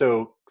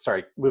 So,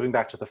 sorry, moving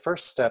back to the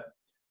first step,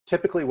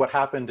 typically what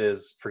happened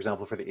is, for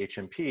example, for the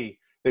HMP,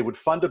 they would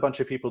fund a bunch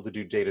of people to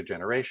do data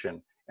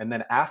generation. And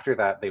then after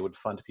that, they would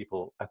fund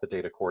people at the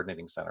data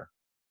coordinating center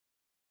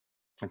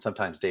and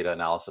sometimes data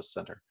analysis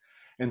center.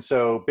 And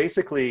so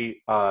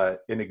basically an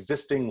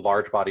existing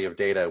large body of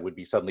data would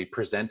be suddenly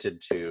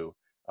presented to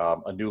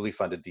a newly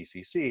funded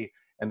DCC,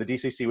 and the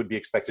DCC would be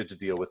expected to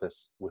deal with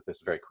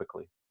this very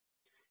quickly.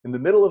 In the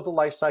middle of the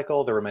life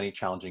cycle, there were many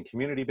challenging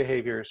community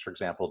behaviors. For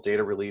example,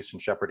 data release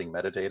and shepherding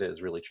metadata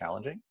is really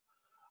challenging.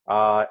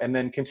 And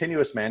then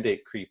continuous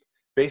mandate creep.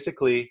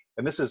 Basically,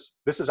 and this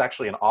is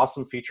actually an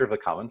awesome feature of the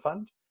Common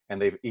Fund,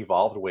 and they've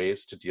evolved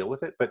ways to deal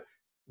with it, but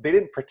they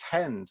didn't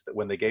pretend that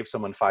when they gave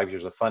someone 5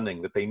 years of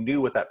funding that they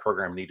knew what that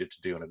program needed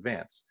to do in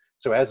advance.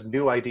 So as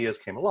new ideas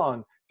came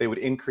along, they would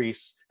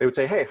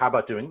say, hey, how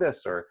about doing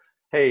this? Or,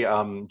 hey,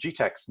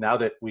 GTEx, now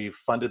that we've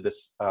funded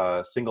this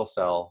single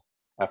cell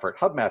effort.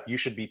 HubMap, you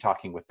should be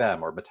talking with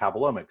them, or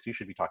Metabolomics, you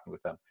should be talking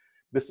with them.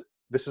 This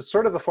is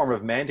sort of a form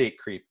of mandate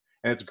creep,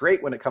 and it's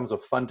great when it comes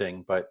with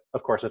funding, but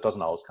of course it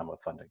doesn't always come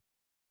with funding.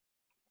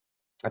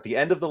 At the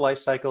end of the life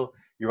cycle,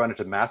 you run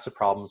into massive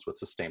problems with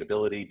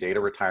sustainability, data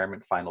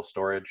retirement, final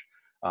storage.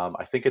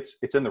 I think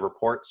it's in the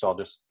report, so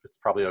it's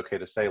probably okay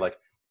to say, like,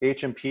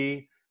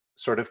 HMP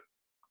sort of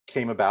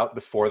came about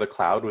before the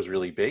cloud was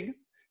really big.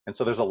 And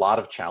so there's a lot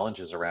of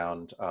challenges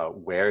around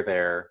where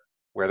their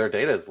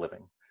data is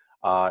living.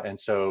 And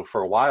so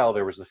for a while,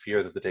 there was the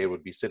fear that the data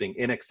would be sitting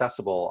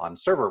inaccessible on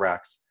server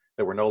racks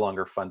that were no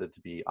longer funded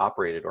to be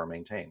operated or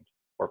maintained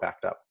or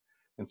backed up.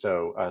 And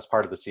so as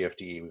part of the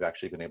CFDE, we've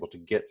actually been able to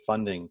get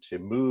funding to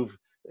move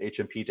the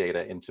HMP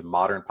data into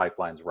modern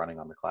pipelines running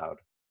on the cloud.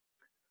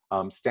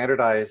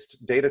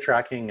 Standardized data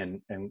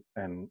tracking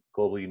and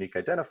global unique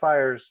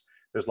identifiers.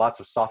 There's lots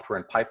of software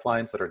and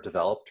pipelines that are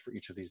developed for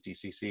each of these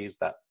DCCs.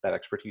 That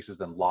expertise is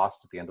then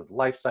lost at the end of the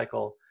life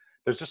cycle.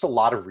 There's just a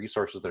lot of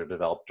resources that are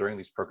developed during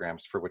these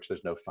programs for which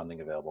there's no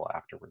funding available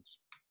afterwards.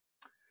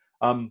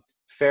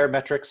 Fair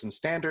metrics and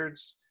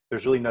standards.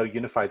 There's really no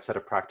unified set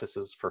of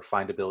practices for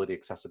findability,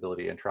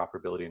 accessibility,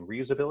 interoperability, and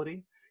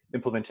reusability.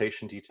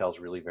 Implementation details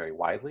really vary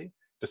widely.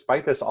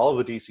 Despite this, all of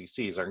the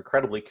DCCs are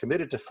incredibly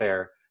committed to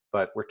FAIR,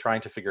 but we're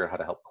trying to figure out how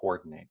to help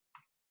coordinate.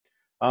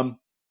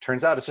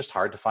 Turns out it's just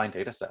hard to find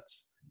data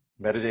sets.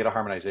 Metadata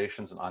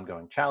harmonization is an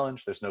ongoing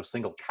challenge. There's no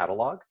single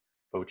catalog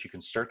by which you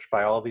can search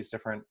by all of these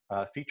different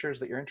features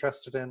that you're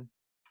interested in.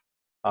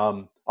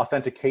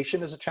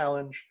 Authentication is a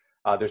challenge.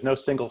 There's no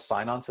single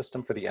sign-on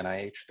system for the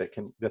NIH that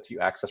lets you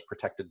access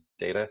protected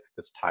data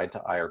that's tied to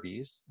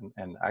IRBs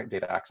and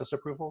data access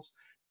approvals.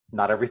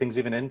 Not everything's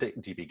even in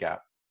dbGaP.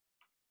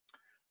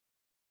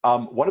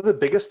 One of the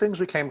biggest things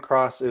we came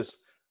across is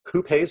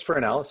who pays for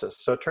analysis.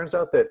 So it turns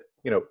out that,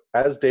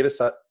 as data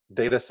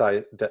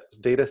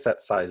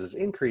set sizes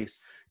increase,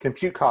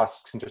 compute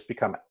costs can just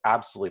become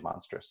absolutely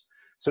monstrous.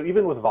 So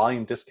even with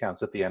volume discounts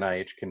that the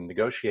NIH can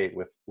negotiate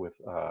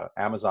with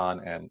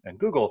Amazon and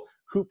Google,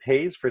 who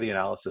pays for the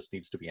analysis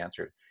needs to be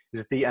answered. Is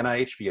it the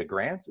NIH via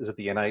grants? Is it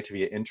the NIH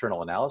via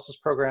internal analysis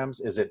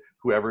programs? Is it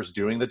whoever's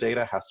doing the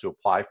data has to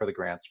apply for the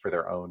grants for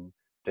their own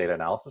data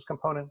analysis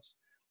components?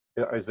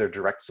 Is there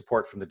direct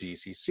support from the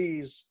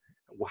DCCs?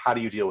 How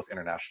do you deal with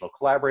international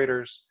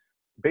collaborators?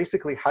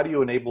 Basically, how do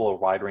you enable a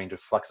wide range of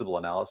flexible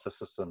analysis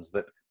systems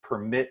that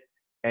permit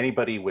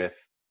anybody with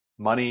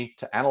money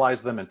to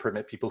analyze them and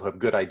permit people who have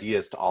good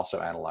ideas to also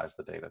analyze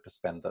the data, to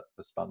spend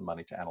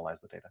money to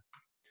analyze the data?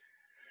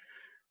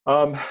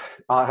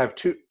 I have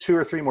two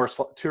or three more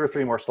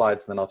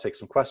slides, and then I'll take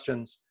some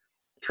questions.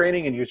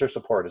 Training and user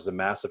support is a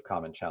massive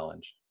common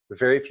challenge.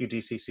 Very few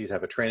DCCs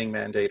have a training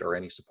mandate or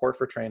any support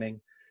for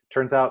training.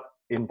 Turns out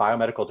in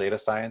biomedical data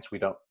science,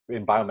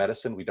 in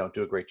biomedicine, we don't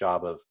do a great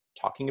job of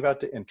talking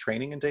about and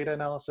training in data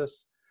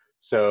analysis.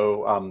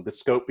 So the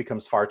scope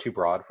becomes far too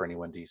broad for any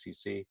one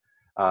DCC.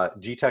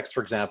 GTEx,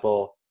 for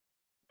example,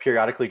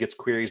 periodically gets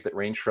queries that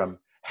range from,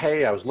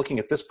 hey, I was looking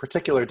at this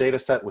particular data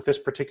set with this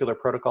particular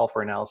protocol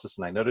for analysis,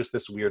 and I noticed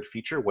this weird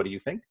feature, what do you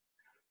think?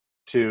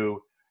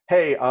 To,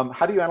 hey,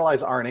 how do you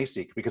analyze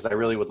RNA-seq? Because I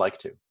really would like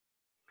to.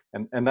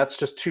 And that's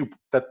just too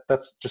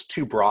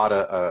broad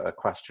a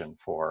question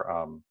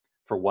for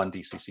one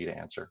DCC to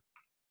answer.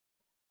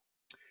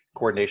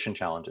 Coordination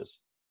challenges.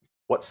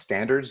 What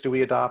standards do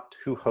we adopt?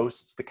 Who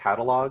hosts the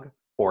catalog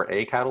or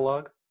a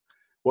catalog?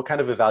 What kind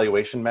of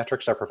evaluation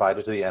metrics are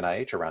provided to the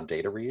NIH around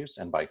data reuse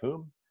and by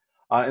whom?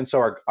 And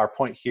so our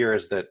point here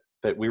is that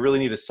we really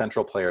need a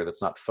central player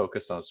that's not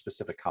focused on a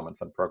specific Common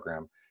Fund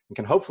program and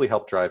can hopefully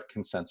help drive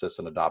consensus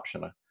and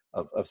adoption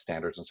of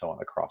standards and so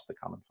on across the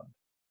Common Fund.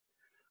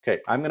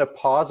 Okay, I'm gonna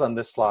pause on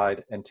this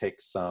slide and take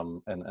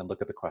some, and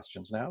look at the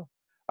questions now.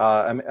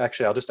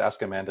 Actually, I'll just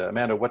ask Amanda.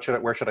 Amanda,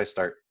 where should I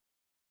start?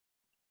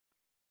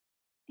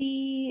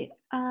 The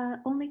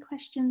only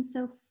question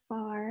so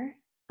far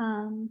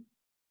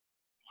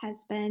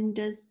has been,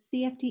 does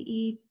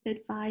CFDE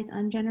advise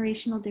on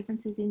generational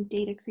differences in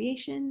data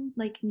creation,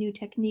 like new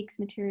techniques,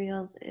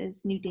 materials,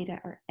 as new data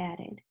are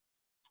added?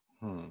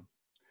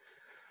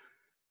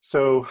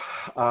 So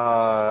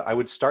I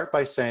would start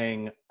by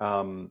saying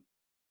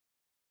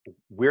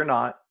we're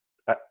not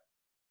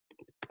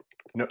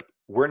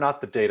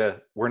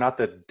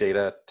the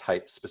data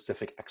type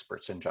specific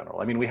experts in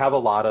general. I mean, we have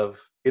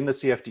in the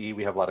CFDE,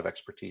 we have a lot of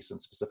expertise in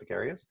specific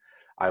areas.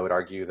 I would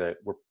argue that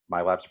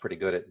my lab's pretty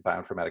good at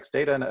bioinformatics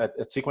data and at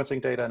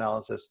sequencing data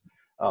analysis.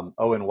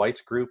 Owen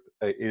White's group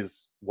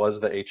was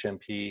the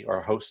HMP,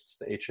 or hosts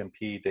the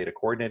HMP Data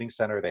Coordinating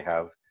Center. They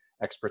have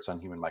experts on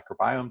human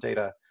microbiome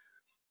data.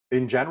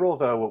 In general,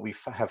 though, what we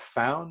have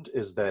found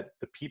is that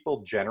the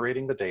people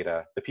generating the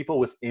data, the people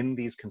within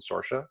these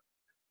consortia,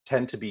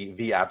 tend to be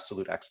the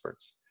absolute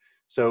experts.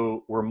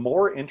 So we're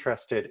more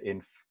interested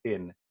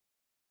in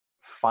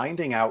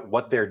finding out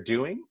what they're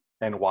doing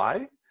and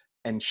why,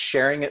 and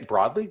sharing it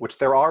broadly, which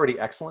they're already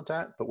excellent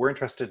at, but we're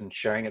interested in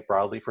sharing it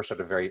broadly for sort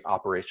of very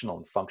operational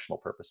and functional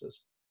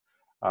purposes,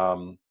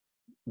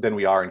 than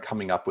we are in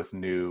coming up with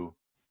new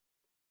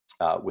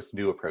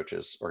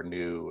approaches or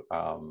new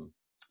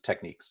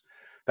techniques.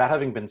 That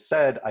having been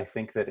said, I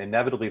think that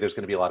inevitably there's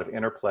going to be a lot of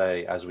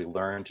interplay as we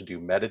learn to do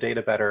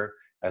metadata better,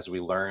 as we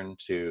learn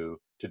to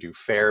do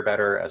FAIR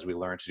better, as we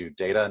learn to do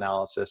data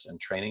analysis and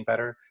training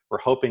better. We're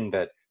hoping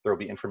that there will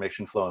be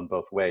information flow in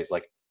both ways.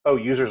 Like, oh,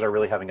 users are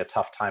really having a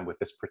tough time with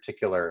this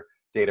particular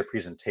data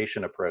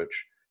presentation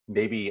approach.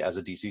 Maybe as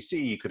a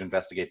DCC, you could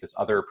investigate this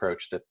other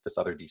approach that this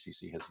other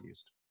DCC has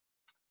used.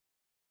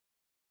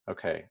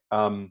 Okay,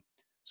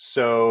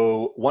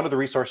 so one of the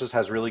resources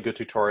has really good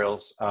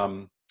tutorials.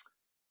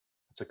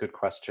 That's a good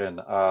question.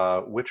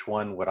 Which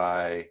one would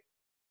I?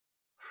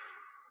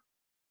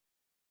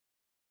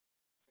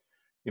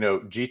 You know,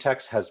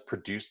 GTEx has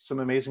produced some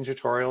amazing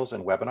tutorials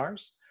and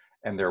webinars,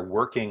 and they're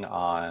working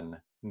on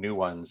new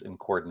ones in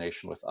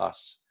coordination with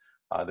us.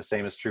 The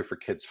same is true for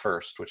Kids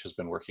First, which has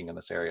been working in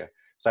this area.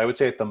 So I would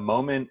say at the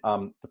moment,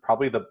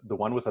 probably the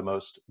one with the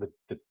most,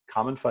 the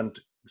Common Fund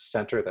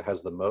center that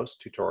has the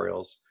most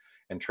tutorials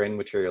and training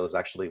material is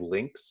actually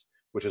LINKS,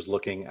 which is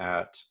looking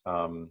at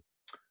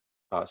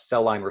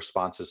cell line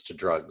responses to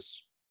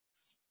drugs.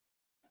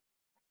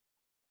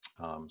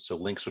 So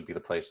LINKS would be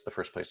the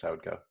first place I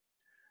would go.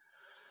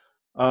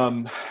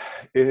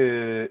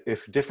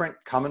 If different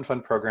Common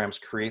Fund programs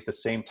create the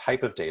same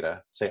type of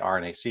data, say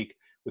RNA-seq,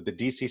 would the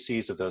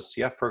DCCs of those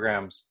CF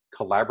programs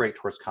collaborate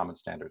towards common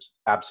standards?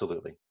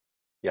 Absolutely.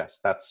 Yes,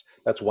 that's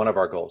one of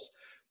our goals.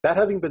 That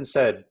having been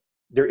said,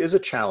 there is a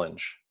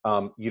challenge.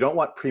 You don't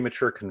want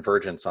premature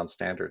convergence on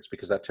standards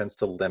because that tends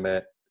to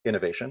limit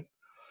innovation.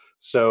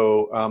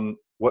 So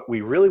what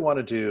we really want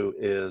to do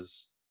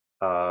is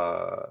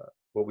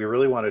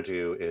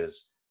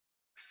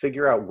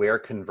figure out where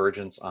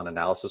convergence on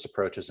analysis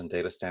approaches and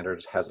data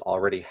standards has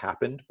already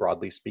happened,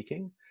 broadly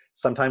speaking.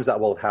 Sometimes that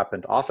will have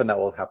happened, often that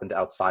will have happened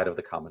outside of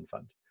the Common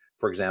Fund.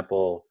 For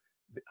example,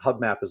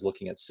 HubMap is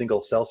looking at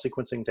single cell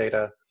sequencing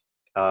data,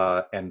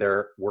 and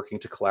they're working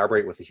to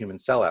collaborate with the Human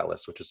Cell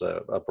Atlas, which is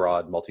a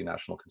broad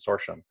multinational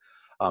consortium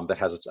that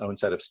has its own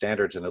set of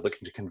standards, and they're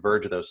looking to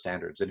converge those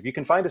standards. And if you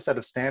can find a set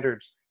of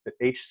standards that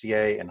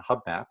HCA and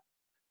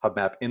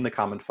HubMap in the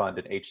Common Fund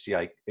and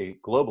HCI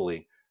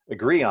globally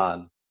agree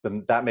on,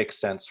 then that makes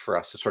sense for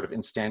us to sort of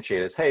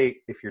instantiate as, hey,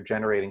 if you're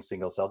generating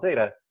single cell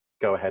data,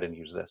 go ahead and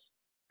use this.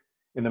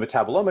 In the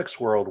metabolomics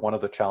world, one of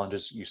the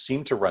challenges you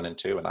seem to run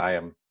into, and I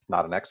am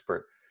not an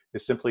expert,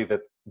 is simply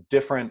that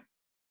different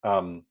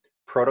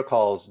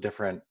protocols,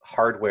 different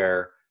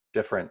hardware,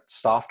 different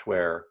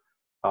software,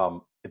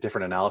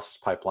 different analysis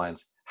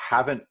pipelines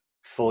haven't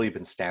fully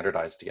been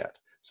standardized yet.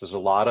 So there's a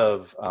lot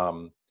of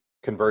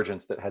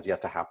convergence that has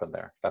yet to happen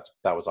there.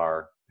 That was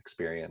our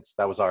experience.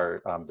 That was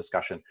our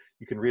discussion.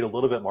 You can read a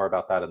little bit more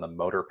about that in the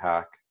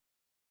MotorPack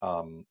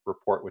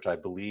report, which I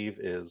believe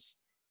is,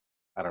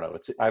 I don't know,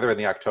 it's either in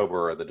the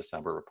October or the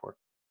December report.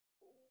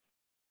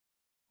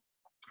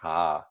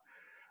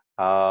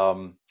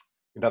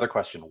 Another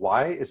question,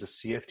 why is a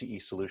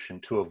CFDE solution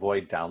to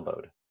avoid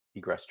download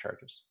egress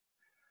charges?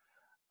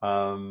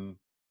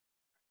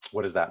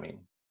 What does that mean?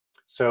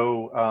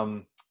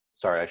 So,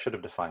 sorry, I should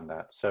have defined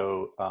that.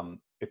 So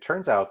it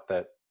turns out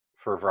that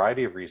for a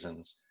variety of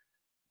reasons,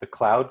 the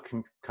cloud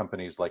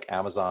companies like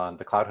Amazon,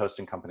 the cloud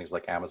hosting companies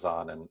like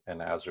Amazon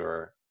and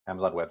Azure,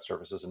 Amazon Web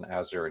Services and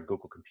Azure and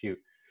Google Compute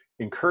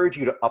encourage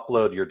you to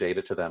upload your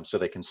data to them so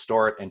they can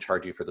store it and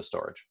charge you for the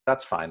storage.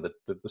 That's fine.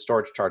 The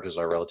storage charges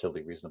are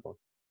relatively reasonable.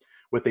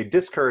 What they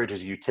discourage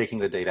is you taking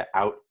the data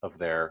out of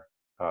their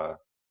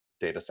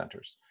data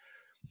centers.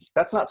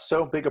 That's not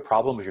so big a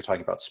problem if you're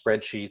talking about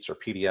spreadsheets or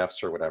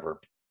PDFs or whatever.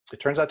 It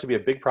turns out to be a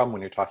big problem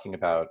when you're talking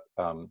about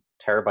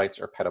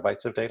terabytes or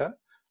petabytes of data.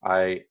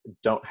 I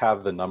don't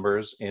have the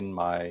numbers in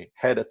my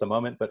head at the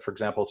moment, but for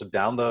example, to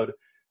download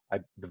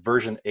the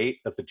version 8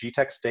 of the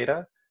GTEx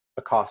data,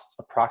 it costs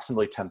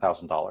approximately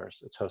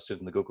 $10,000. It's hosted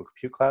in the Google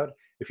Compute Cloud.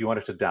 If you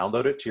wanted to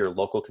download it to your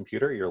local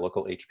computer, your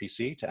local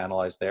HPC to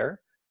analyze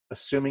there,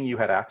 assuming you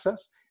had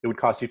access, it would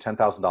cost you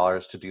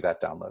 $10,000 to do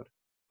that download.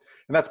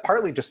 And that's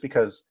partly just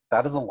because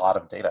that is a lot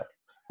of data.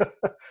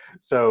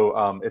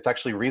 So it's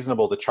actually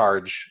reasonable to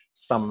charge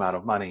some amount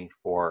of money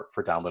for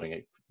downloading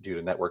it due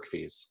to network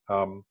fees.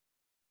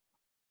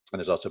 And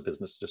there's also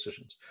business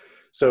decisions.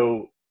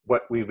 So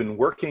what we've been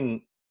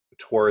working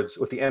towards,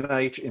 what the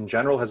NIH in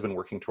general has been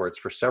working towards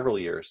for several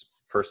years,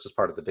 first as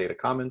part of the Data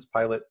Commons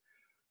pilot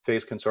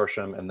phase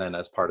consortium, and then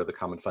as part of the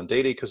Common Fund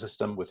data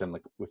ecosystem within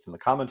the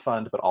Common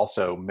Fund, but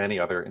also many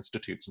other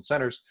institutes and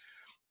centers,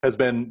 has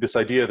been this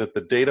idea that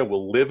the data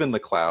will live in the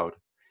cloud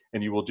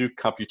and you will do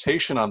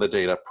computation on the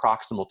data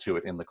proximal to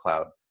it in the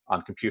cloud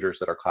on computers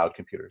that are cloud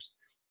computers.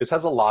 This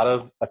has a lot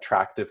of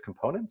attractive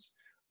components.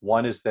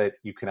 One is that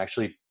you can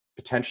actually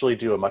potentially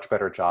do a much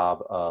better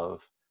job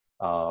of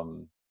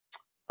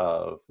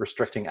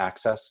restricting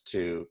access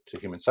to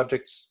human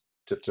subjects,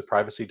 to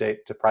privacy data,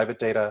 to private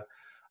data.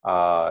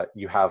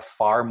 You have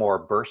far more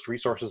burst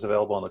resources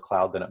available in the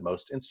cloud than at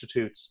most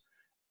institutes.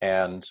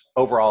 And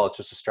overall, it's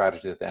just a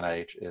strategy that the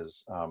NIH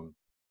is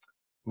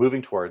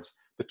moving towards.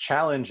 The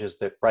challenge is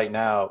that right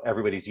now,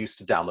 everybody's used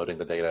to downloading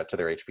the data to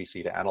their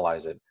HPC to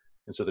analyze it.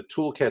 And so the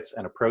toolkits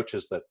and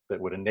approaches that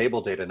would enable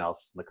data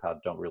analysis in the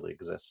cloud don't really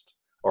exist.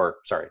 Or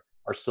sorry,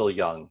 are still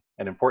young,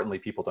 and importantly,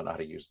 people don't know how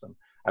to use them.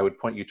 I would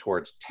point you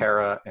towards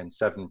Terra and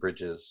Seven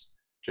Bridges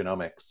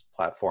genomics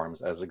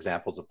platforms as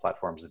examples of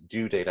platforms that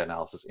do data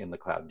analysis in the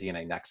cloud.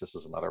 DNA Nexus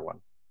is another one.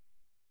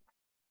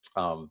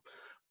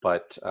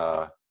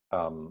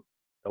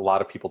 A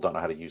lot of people don't know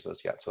how to use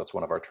those yet, so that's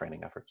one of our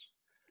training efforts.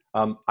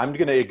 I'm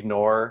going to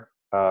ignore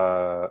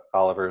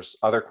Oliver's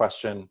other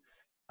question.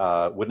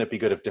 Wouldn't it be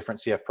good if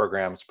different CF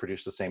programs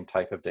produce the same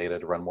type of data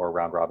to run more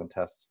round-robin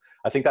tests?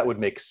 I think that would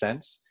make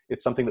sense.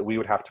 It's something that we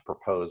would have to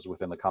propose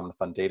within the Common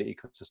Fund data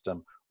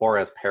ecosystem or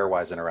as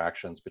pairwise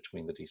interactions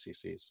between the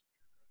DCCs.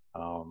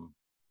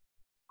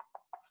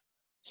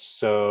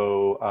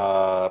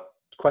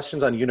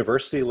 Questions on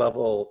university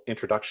level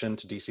introduction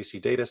to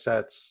DCC data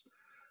sets.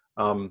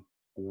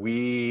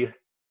 We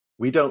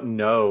don't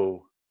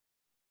know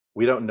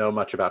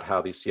much about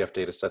how these CF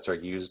data sets are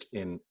used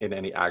in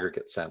any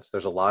aggregate sense.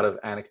 There's a lot of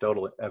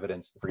anecdotal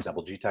evidence. For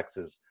example, GTEx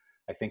is,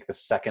 I think, the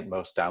second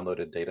most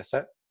downloaded data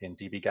set in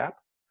dbGaP.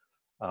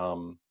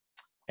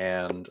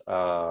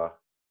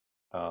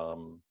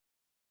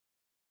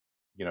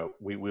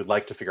 We would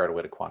like to figure out a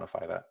way to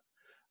quantify that.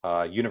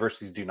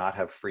 Universities do not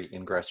have free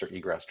ingress or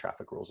egress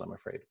traffic rules, I'm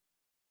afraid.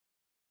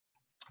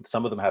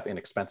 Some of them have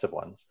inexpensive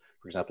ones.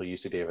 For example,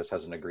 UC Davis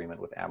has an agreement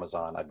with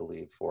Amazon, I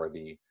believe, for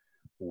the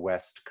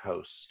West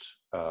Coast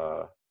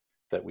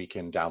that we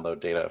can download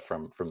data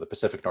from the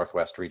Pacific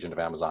Northwest region of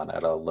Amazon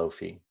at a low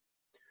fee.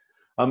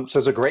 So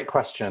it's a great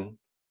question.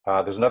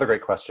 There's another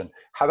great question.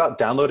 How about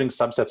downloading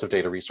subsets of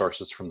data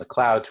resources from the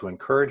cloud to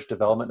encourage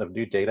development of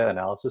new data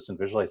analysis and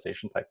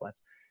visualization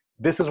pipelines?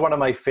 This is one of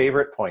my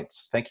favorite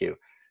points. Thank you.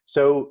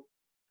 So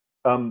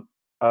a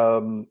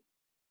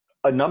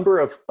number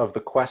of the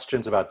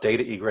questions about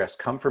data egress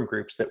come from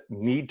groups that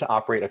need to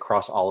operate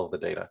across all of the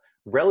data.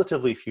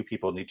 Relatively few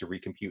people need to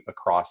recompute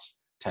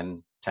across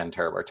 10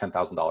 terabytes or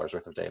 $10,000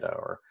 worth of data,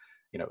 or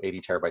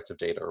 80 terabytes of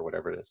data, or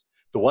whatever it is.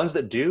 The ones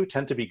that do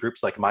tend to be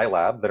groups like my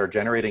lab that are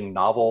generating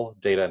novel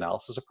data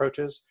analysis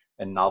approaches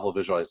and novel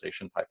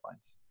visualization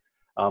pipelines.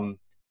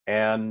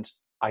 And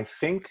I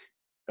think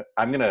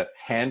I'm going to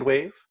hand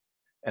wave,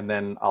 and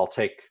then I'll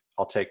take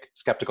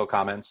skeptical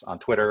comments on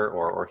Twitter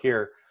or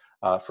here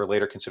for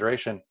later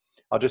consideration.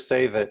 I'll just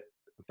say that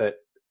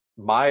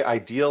my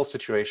ideal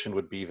situation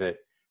would be that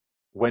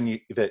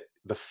that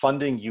the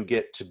funding you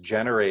get to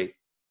generate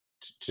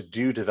to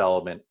do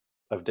development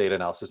of data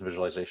analysis and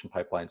visualization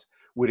pipelines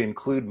would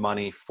include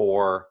money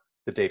for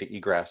the data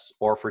egress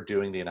or for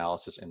doing the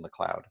analysis in the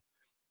cloud.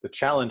 The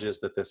challenge is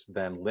that this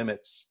then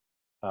limits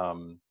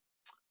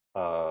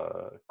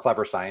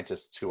clever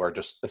scientists who are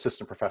just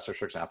assistant professors,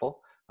 for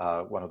example.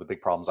 One of the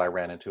big problems I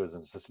ran into as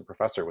an assistant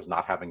professor was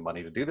not having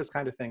money to do this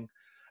kind of thing.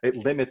 It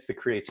limits the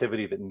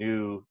creativity that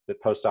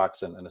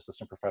postdocs and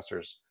assistant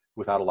professors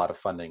without a lot of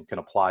funding can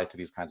apply to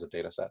these kinds of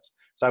data sets.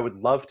 So I would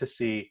love to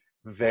see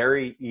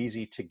very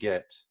easy to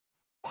get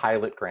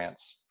pilot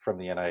grants from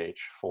the NIH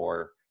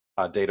for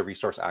data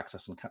resource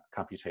access and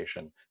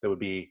computation that would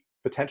be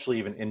potentially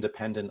even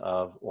independent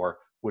of or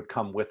would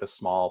come with a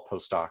small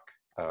postdoc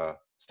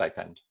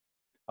stipend.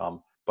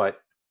 But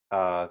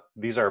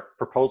these are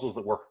proposals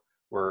that we're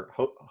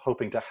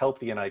hoping to help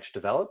the NIH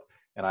develop,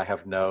 and I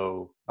have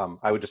no,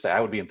 I would just say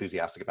I would be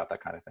enthusiastic about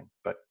that kind of thing,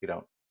 but we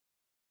don't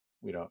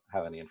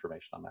have any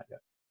information on that yet.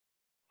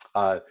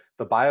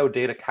 The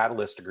Biodata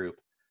Catalyst group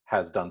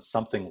has done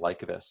something like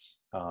this.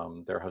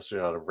 They're hosted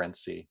out of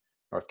Rensselaer,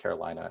 North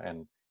Carolina,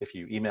 and if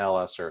you email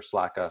us or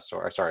Slack us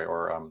or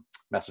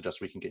message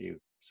us, we can get you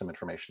some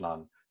information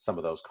on some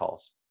of those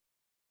calls.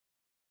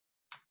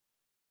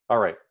 All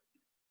right.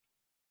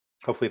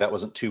 Hopefully that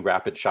wasn't too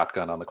rapid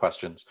shotgun on the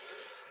questions.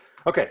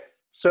 Okay,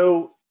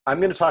 so I'm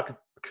going to talk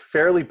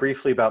fairly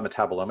briefly about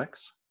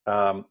metabolomics,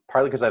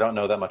 partly because I don't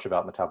know that much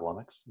about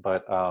metabolomics,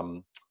 but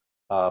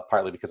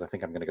partly because I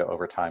think I'm going to go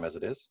over time as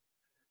it is.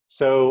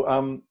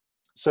 So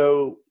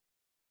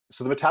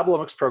the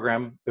metabolomics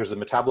program, there's a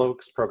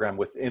metabolomics program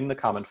within the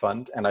Common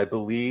Fund, and I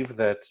believe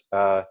that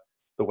the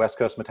West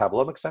Coast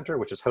Metabolomics Center,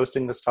 which is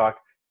hosting this talk,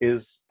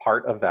 is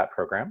part of that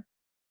program.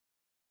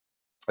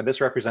 And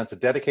this represents a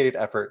dedicated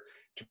effort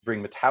to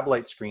bring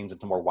metabolite screens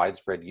into more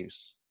widespread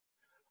use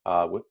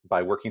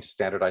by working to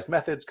standardize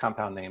methods,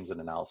 compound names,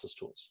 and analysis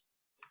tools.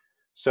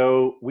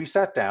 So we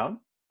sat down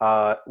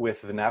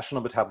with the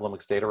National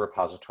Metabolomics Data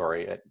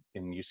Repository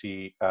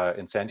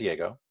in San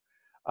Diego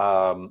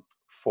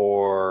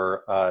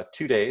for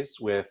 2 days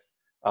with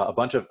a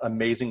bunch of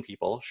amazing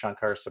people.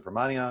 Shankar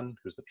Subramanian,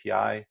 who's the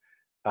PI.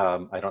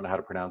 I don't know how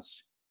to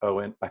pronounce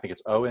Owen. I think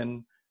it's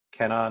Owen,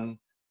 Kenan,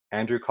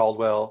 Andrew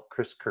Caldwell,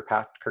 Chris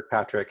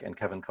Kirkpatrick, and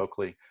Kevin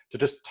Coakley, to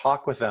just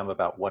talk with them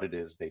about what it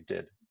is they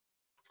did.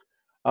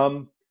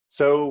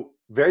 So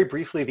very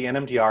briefly, the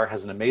NMDR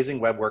has an amazing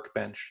web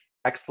workbench,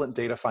 excellent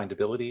data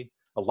findability,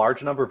 a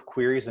large number of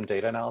queries and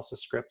data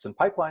analysis scripts and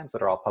pipelines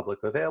that are all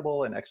publicly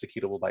available and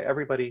executable by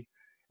everybody,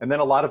 and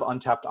then a lot of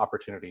untapped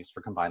opportunities for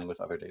combining with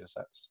other data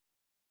sets.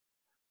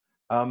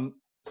 And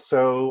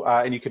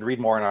you can read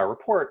more in our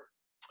report.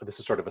 This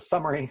is sort of a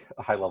summary,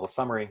 a high-level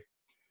summary.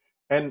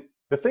 And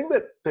the thing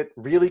that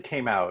really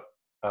came out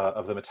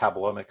of the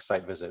Metabolomics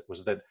site visit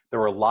was that there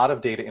were a lot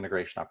of data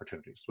integration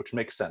opportunities, which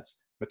makes sense.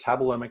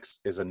 Metabolomics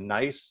is a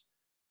nice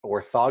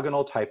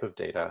orthogonal type of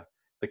data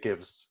that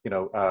gives,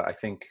 I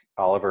think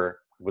Oliver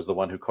was the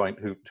one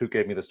who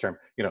gave me this term,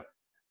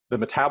 the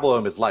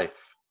metabolome is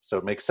life. So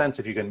it makes sense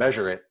if you can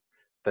measure it,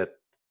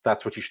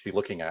 that's what you should be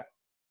looking at.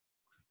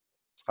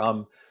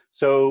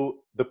 So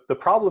the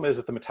problem is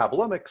that the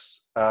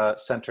Metabolomics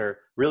Center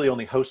really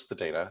only hosts the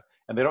data,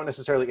 and they don't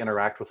necessarily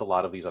interact with a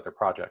lot of these other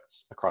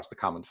projects across the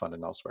Common Fund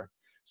and elsewhere.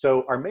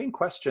 So our main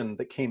question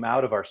that came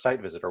out of our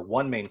site visit, or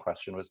one main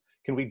question, was,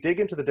 can we dig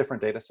into the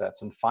different data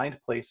sets and find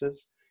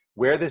places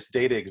where this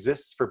data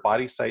exists for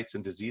body sites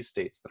and disease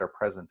states that are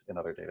present in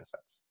other data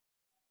sets?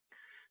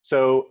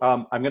 So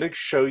I'm going to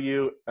show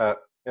you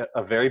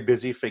a very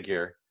busy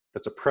figure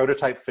that's a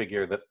prototype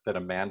figure that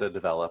Amanda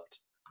developed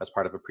as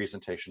part of a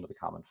presentation to the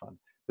Common Fund.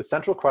 The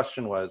central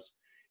question was,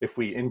 if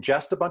we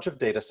ingest a bunch of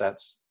data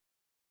sets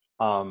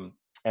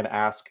and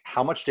ask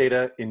how much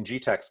data in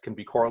GTEx can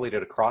be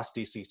correlated across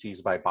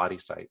DCCs by body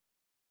site,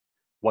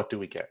 what do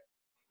we get?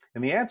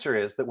 And the answer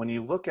is that when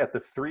you look at the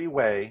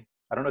three-way,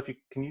 I don't know if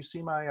can you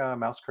see my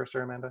mouse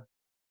cursor, Amanda?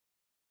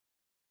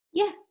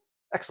 Yeah.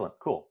 Excellent,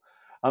 cool.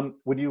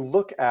 When you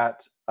look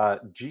at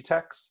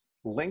GTEx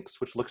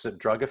links, which looks at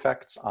drug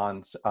effects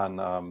on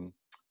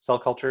cell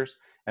cultures,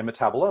 and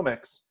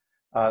metabolomics,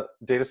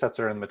 data sets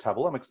that are in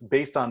metabolomics,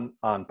 based on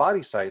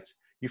body sites,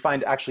 you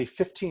find actually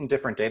 15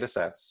 different data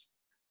sets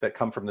that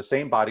come from the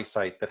same body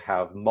site that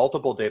have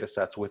multiple data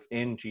sets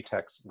within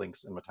GTEx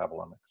links in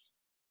metabolomics.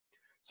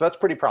 So that's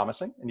pretty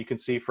promising. And you can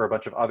see for a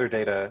bunch of other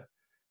data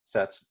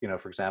sets,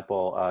 for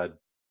example,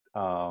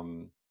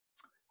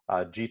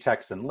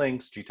 GTEx and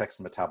links, GTEx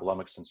and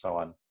metabolomics, and so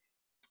on,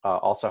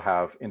 also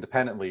have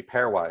independently,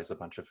 pairwise, a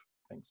bunch of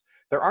things.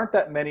 There aren't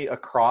that many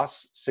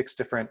across 6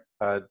 different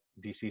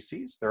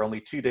DCCs. There are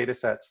only 2 data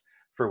sets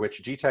for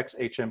which GTEx,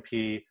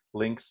 HMP,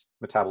 links,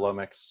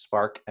 metabolomics,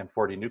 Spark, and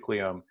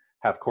 4D-nucleome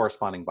have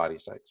corresponding body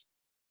sites,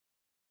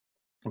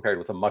 compared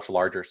with a much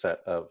larger set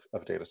of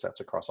data sets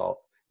across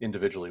all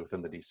individually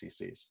within the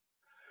DCCs.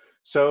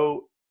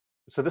 So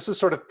this is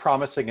sort of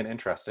promising and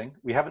interesting.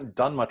 We haven't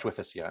done much with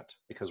this yet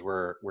because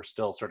we're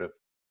still sort of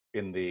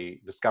in the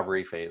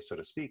discovery phase, so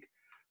to speak.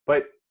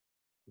 But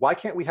why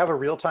can't we have a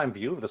real-time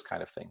view of this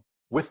kind of thing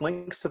with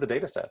links to the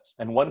data sets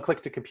and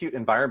one-click-to-compute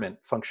environment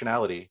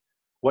functionality,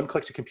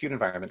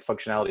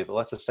 that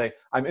lets us say,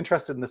 I'm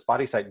interested in this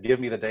body site, give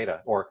me the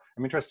data, or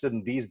I'm interested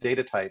in these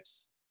data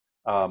types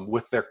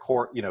with their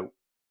core,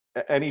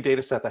 any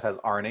data set that has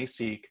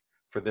RNA-seq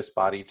for this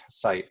body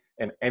site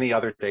and any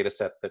other data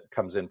set that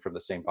comes in from the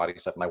same body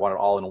set. And I want it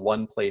all in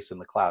one place in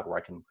the cloud where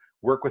I can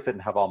work with it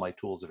and have all my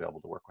tools available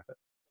to work with it.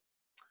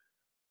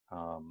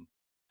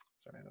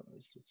 Sorry,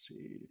 let's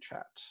see,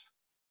 chat.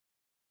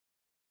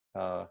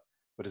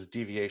 What does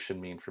deviation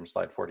mean from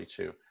slide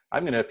 42?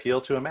 I'm going to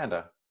appeal to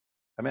Amanda.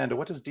 Amanda,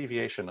 what does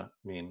deviation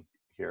mean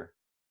here?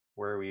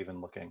 Where are we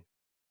even looking?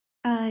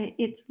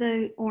 It's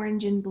the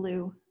orange and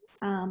blue.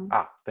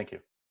 Thank you.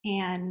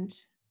 And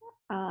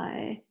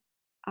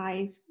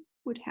I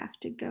would have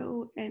to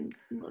go and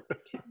look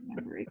to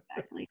remember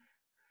exactly.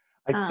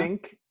 I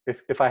think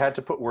if I had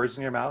to put words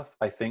in your mouth,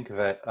 I think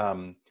that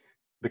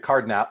the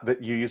cardinal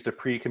that you used a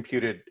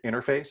pre-computed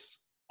interface.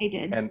 I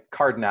did. And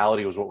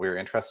cardinality was what we were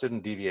interested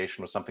in.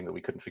 Deviation was something that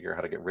we couldn't figure out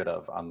how to get rid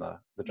of on the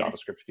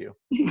JavaScript view.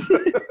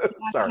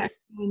 Sorry.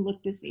 And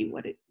look to see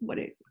what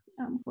it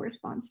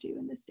corresponds to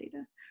in this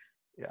data.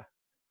 Yeah.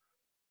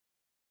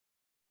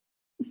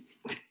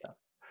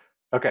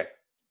 Okay,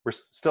 we're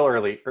still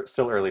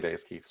early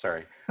days, Keith.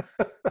 Sorry.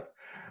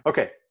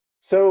 Okay,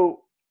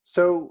 so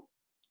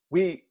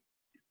we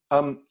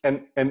and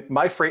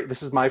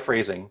this is my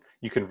phrasing.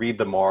 You can read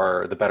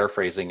the better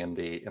phrasing in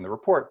the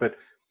report, but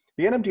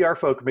the NMDR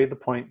folk made the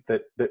point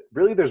that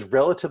really there's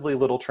relatively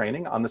little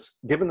training on this,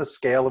 given the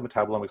scale of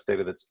metabolomics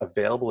data that's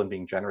available and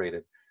being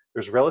generated.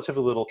 There's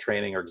relatively little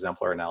training or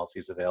exemplar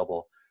analyses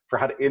available for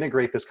how to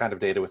integrate this kind of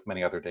data with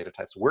many other data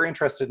types. We're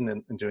interested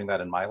in doing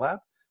that in my lab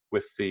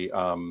with the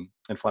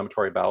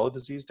inflammatory bowel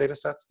disease data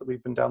sets that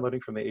we've been downloading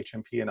from the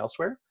HMP and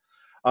elsewhere.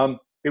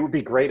 It would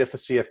be great if the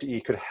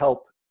CFDE could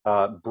help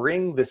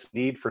bring this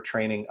need for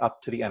training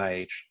up to the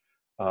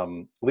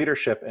NIH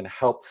leadership and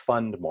help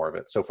fund more of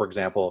it. So for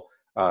example,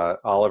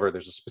 Oliver,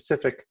 there's a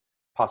specific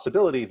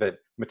possibility that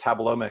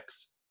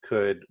Metabolomics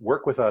could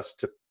work with us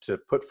to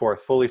put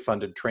forth fully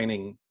funded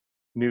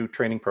new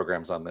training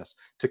programs on this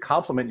to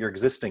complement your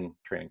existing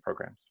training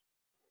programs.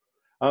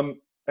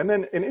 And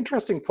then an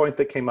interesting point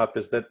that came up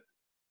is that,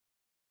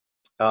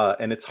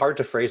 and it's hard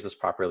to phrase this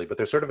properly, but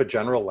there's sort of a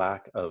general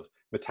lack of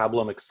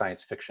metabolomics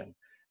science fiction.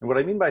 And what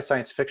I mean by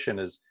science fiction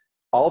is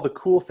all the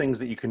cool things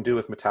that you can do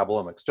with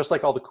metabolomics, just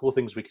like all the cool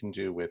things we can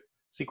do with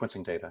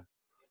sequencing data.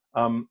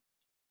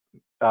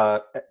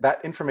 That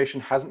information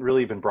hasn't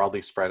really been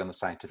broadly spread in the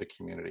scientific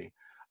community.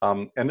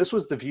 And this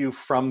was the view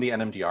from the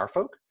NMDR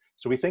folk.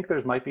 So we think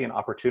there might be an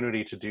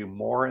opportunity to do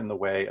more in the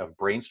way of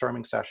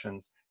brainstorming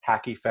sessions,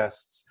 hacky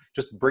fests,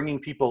 just bringing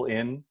people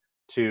in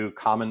to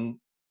common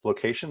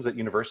locations at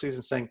universities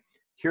and saying,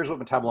 here's what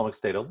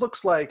metabolomics data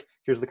looks like.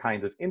 Here's the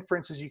kinds of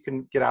inferences you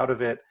can get out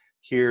of it.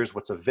 Here's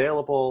what's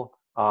available.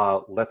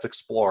 Let's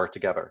explore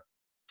together.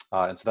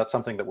 And so that's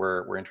something that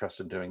we're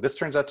interested in doing. This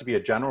turns out to be a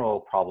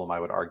general problem, I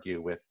would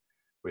argue, with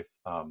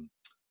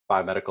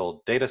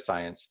biomedical data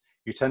science.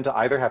 You tend to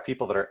either have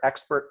people that are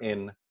expert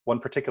in one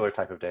particular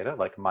type of data,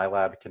 like my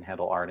lab can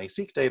handle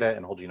RNA-seq data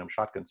and whole genome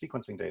shotgun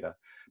sequencing data,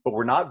 but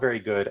we're not very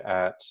good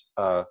at,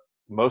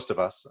 most of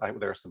us,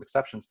 there are some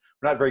exceptions,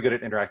 we're not very good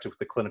at interacting with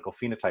the clinical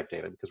phenotype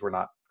data because we're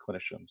not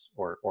clinicians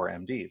or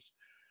MDs.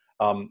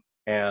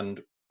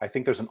 And I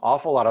think there's an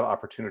awful lot of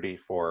opportunity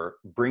for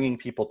bringing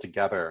people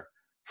together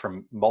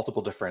from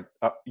multiple different,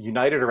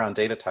 united around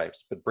data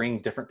types, but bringing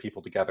different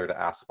people together to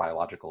ask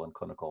biological and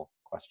clinical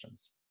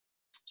questions.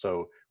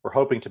 So we're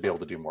hoping to be able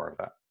to do more of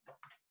that.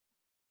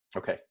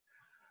 Okay.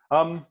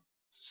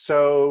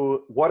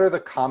 So what are the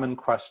common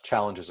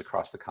challenges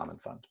across the Common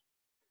Fund?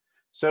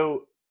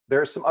 So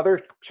there are some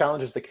other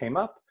challenges that came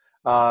up.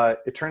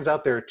 It turns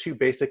out there are two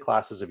basic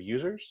classes of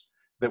users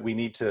that we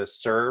need to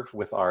serve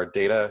with our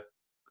data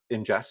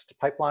ingest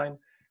pipeline.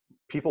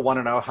 People want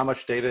to know how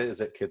much data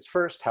is at Kids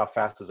First, how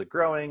fast is it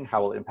growing,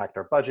 how will it impact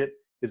our budget,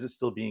 is it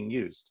still being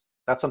used?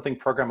 That's something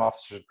program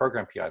officers and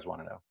program PIs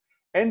want to know.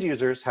 End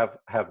users have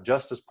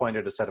just as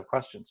pointed a set of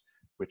questions.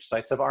 Which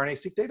sites have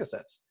RNA-seq data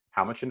sets?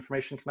 How much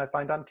information can I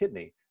find on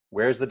kidney?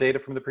 Where's the data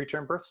from the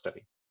preterm birth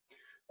study?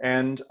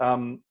 And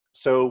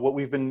so what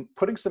we've been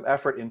putting some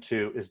effort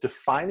into is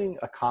defining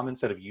a common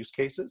set of use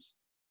cases.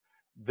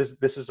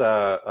 This is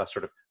a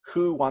sort of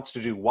who wants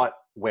to do what,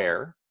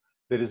 where,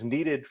 that is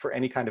needed for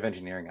any kind of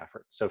engineering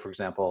effort. So for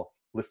example,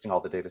 listing all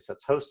the data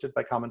sets hosted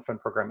by Common Fund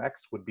Program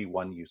X would be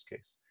one use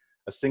case.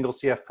 A single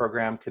CF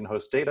program can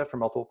host data for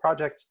multiple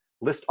projects,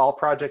 list all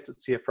projects at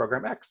CF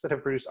Program X that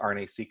have produced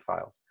RNA-seq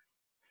files.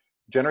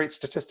 Generate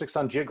statistics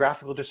on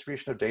geographical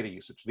distribution of data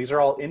usage. These are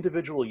all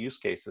individual use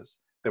cases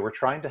that we're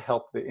trying to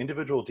help the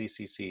individual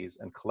DCCs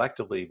and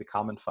collectively the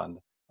Common Fund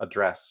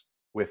address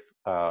with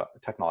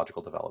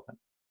technological development.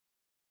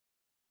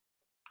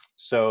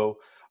 So,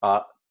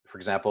 for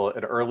example,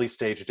 an early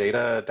stage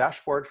data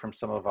dashboard from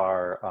some of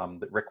our,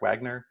 Rick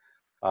Wagner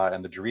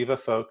and the Deriva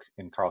folk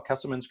in Carl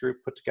Kesselman's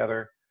group put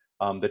together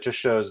that just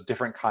shows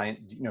different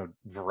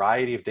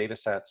variety of data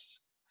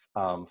sets,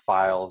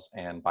 files,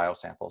 and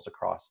biosamples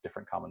across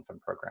different Common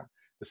Fund program.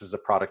 This is a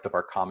product of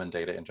our common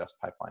data ingest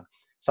pipeline.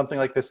 Something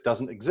like this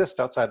doesn't exist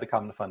outside the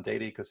Common Fund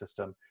data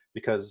ecosystem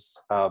because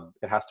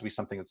it has to be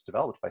something that's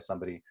developed by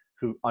somebody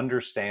who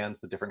understands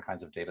the different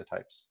kinds of data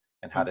types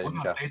and how to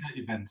ingest. Data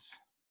events?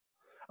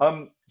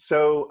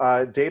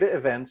 Data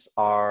events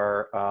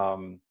are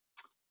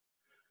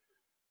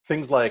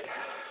things like,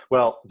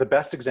 well, the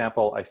best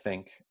example, I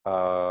think,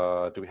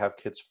 do we have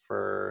Kids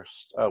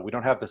First? Oh, we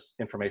don't have this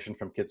information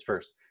from Kids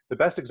First. The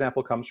best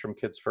example comes from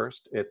Kids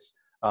First. It's,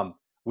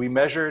 we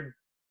measured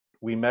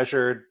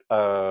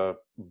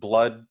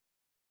blood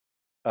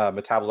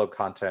metabolome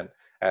content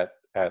at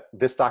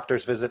this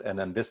doctor's visit, and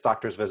then this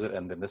doctor's visit,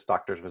 and then this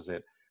doctor's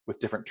visit with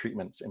different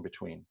treatments in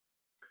between.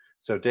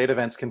 So data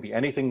events can be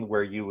anything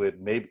where you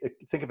would maybe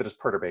think of it as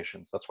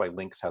perturbations. That's why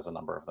Lynx has a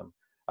number of them.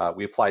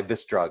 We applied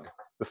this drug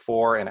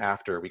before and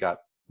after we got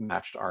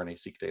matched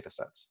RNA-seq data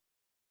sets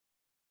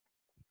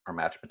or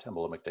matched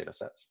metabolomic data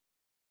sets.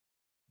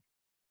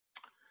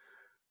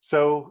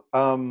 So,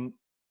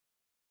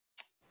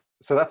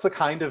 so that's the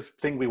kind of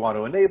thing we want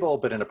to enable,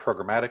 but in a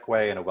programmatic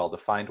way, in a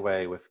well-defined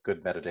way with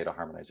good metadata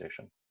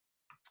harmonization.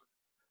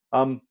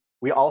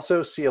 We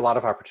also see a lot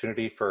of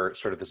opportunity for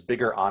sort of this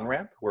bigger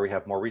on-ramp where we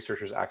have more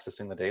researchers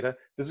accessing the data.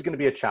 This is going to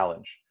be a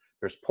challenge.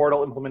 There's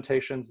portal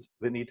implementations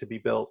that need to be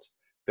built.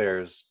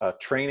 There's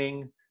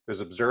training.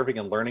 There's observing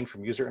and learning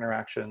from user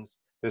interactions.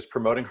 There's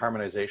promoting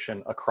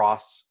harmonization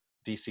across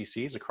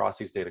DCCs, across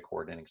these data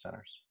coordinating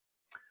centers.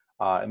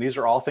 And these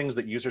are all things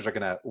that users are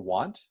going to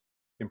want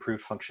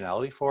improved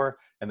functionality for,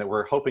 and that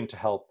we're hoping to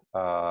help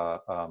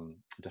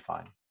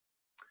define.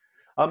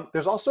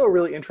 There's also a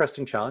really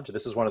interesting challenge.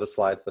 This is one of the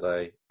slides that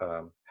I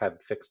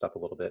had fixed up a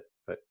little bit,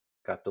 but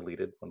got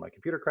deleted when my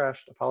computer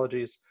crashed.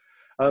 Apologies.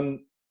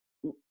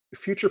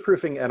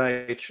 Future-proofing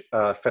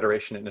NIH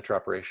federation and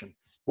interoperation.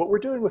 What we're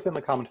doing within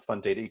the Common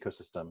Fund data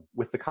ecosystem,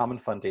 with the Common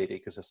Fund data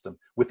ecosystem,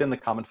 within the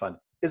Common Fund,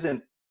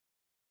 isn't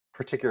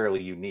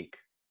particularly unique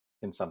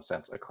in some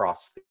sense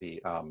across the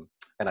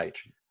NIH.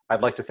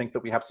 I'd like to think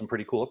that we have some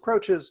pretty cool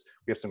approaches.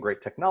 We have some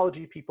great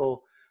technology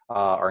people.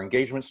 Our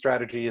engagement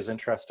strategy is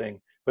interesting.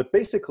 But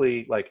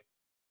basically, like,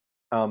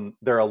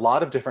 there are a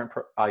lot of different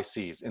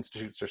ICs,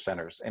 institutes or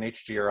centers,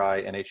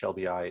 NHGRI,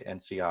 NHLBI,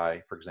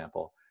 NCI, for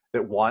example,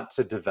 that want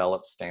to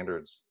develop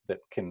standards that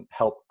can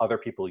help other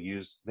people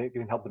use, they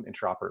can help them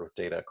interoperate with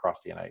data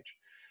across the NIH.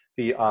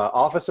 The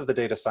Office of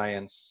Data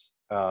Science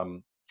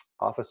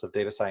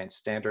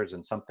Standards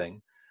and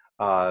something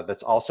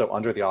that's also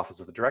under the Office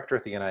of the Director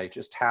at the NIH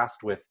is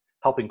tasked with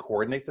helping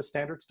coordinate the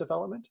standards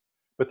development,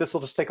 but this will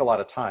just take a lot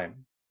of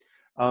time.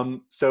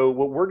 So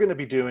what we're going to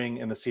be doing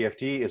in the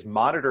CFD is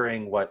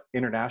monitoring what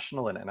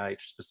international and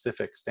NIH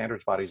specific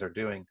standards bodies are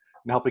doing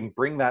and helping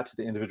bring that to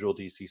the individual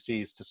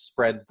DCCs to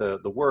spread the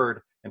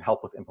word and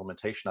help with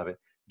implementation of it,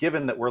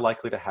 given that we're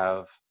likely to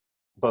have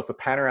both a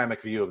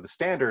panoramic view of the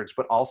standards,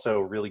 but also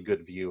a really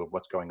good view of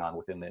what's going on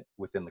within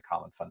the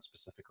Common Fund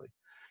specifically.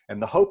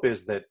 And the hope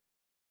is that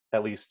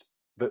at least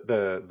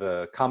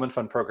the Common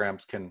Fund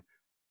programs can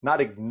not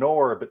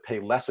ignore, but pay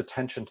less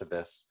attention to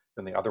this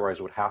than they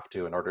otherwise would have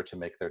to in order to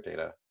make their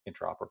data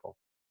interoperable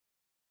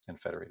and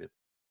federated.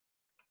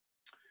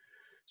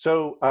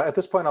 So at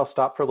this point, I'll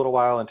stop for a little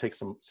while and take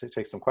some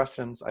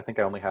questions. I think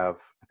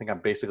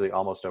I'm basically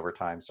almost over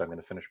time, so I'm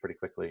going to finish pretty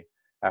quickly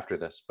after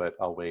this, but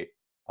I'll wait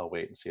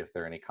and see if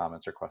there are any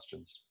comments or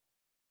questions.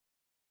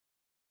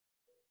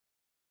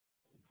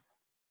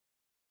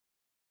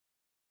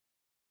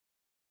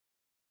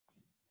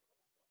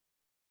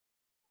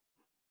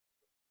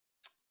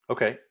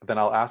 Okay, then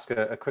I'll ask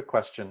a quick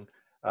question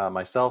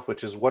myself,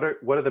 which is what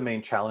are the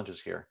main challenges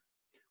here?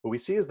 What we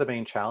see as the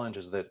main challenge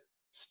is that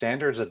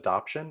standards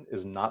adoption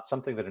is not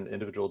something that an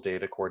individual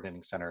data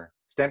coordinating center,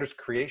 standards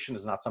creation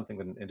is not something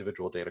that an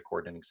individual data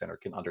coordinating center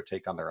can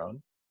undertake on their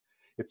own.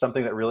 It's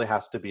something that really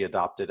has to be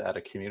adopted at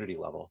a community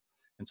level.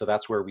 And so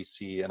that's where we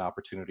see an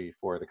opportunity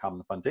for the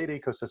Common Fund data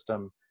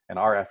ecosystem and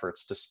our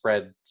efforts to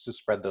spread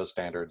those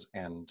standards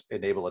and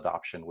enable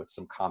adoption with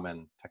some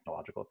common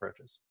technological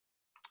approaches.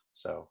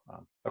 So,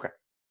 okay.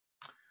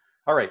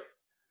 All right.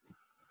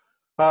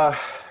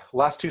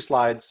 Last two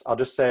slides, I'll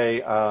just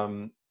say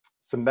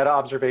some meta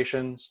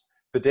observations.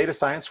 The data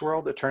science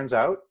world, it turns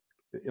out,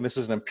 and this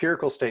is an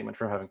empirical statement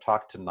from having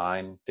talked to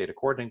 9 data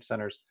coordinating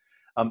centers,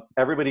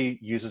 everybody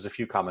uses a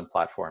few common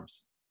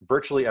platforms.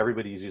 Virtually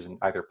everybody is using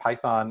either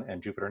Python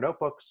and Jupyter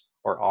Notebooks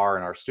or R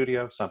and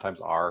RStudio, sometimes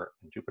R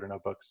and Jupyter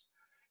Notebooks.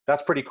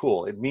 That's pretty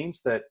cool. It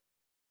means that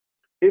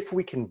if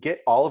we can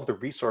get all of the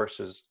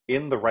resources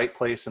in the right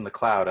place in the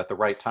cloud at the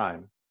right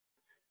time,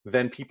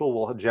 then people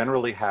will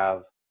generally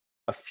have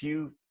a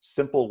few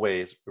simple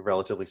ways,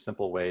 relatively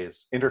simple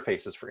ways,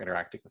 interfaces for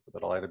interacting with it.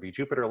 It'll either be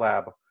Jupyter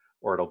Lab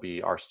or it'll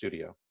be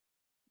RStudio.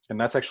 And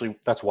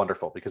that's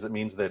wonderful because it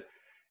means that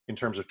in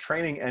terms of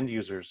training end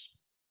users,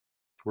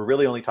 we're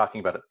really only talking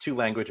about 2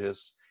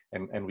 languages,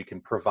 and we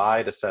can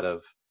provide a set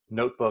of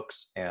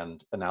notebooks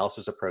and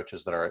analysis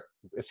approaches that are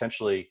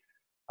essentially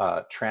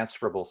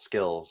transferable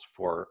skills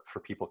for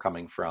people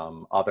coming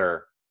from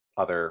other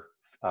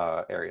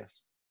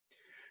areas.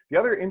 The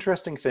other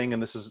interesting thing,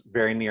 and this is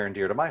very near and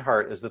dear to my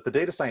heart, is that the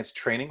data science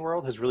training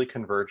world has really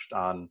converged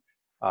on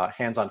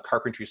hands-on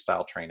carpentry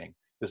style training.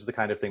 This is the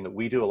kind of thing that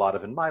we do a lot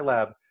of in my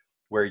lab,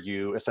 where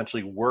you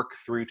essentially work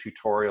through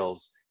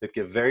tutorials that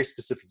give very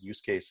specific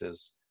use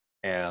cases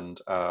and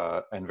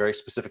very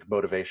specific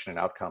motivation and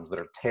outcomes that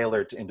are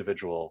tailored to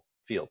individual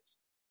fields.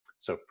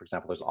 So for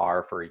example, there's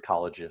R for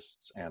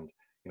ecologists and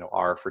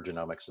R for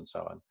genomics and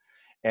so on.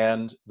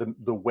 And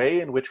the way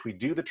in which we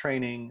do the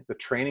training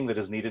that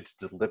is needed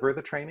to deliver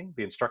the training,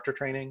 the instructor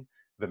training,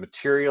 the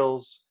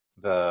materials,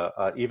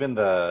 even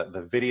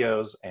the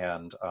videos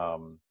and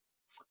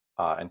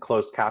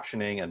closed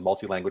captioning and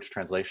multi-language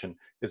translation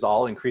is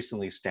all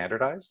increasingly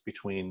standardized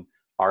between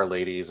Our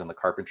Ladies and the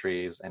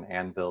Carpentries and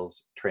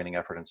Anvil's training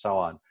effort and so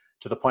on,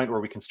 to the point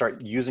where we can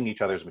start using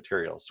each other's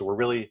materials. So we're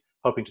really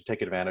hoping to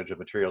take advantage of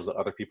materials that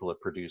other people have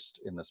produced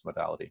in this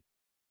modality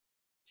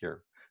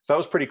here. So that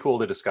was pretty cool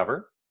to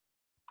discover.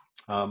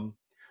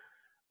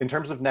 In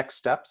terms of next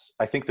steps,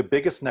 I think the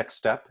biggest next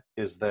step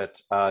is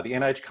that the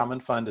NIH Common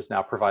Fund is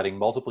now providing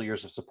multiple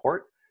years of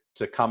support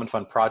to Common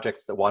Fund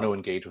projects that want to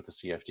engage with the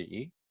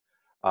CFDE.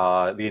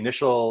 The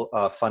initial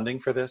funding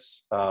for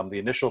this, the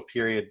initial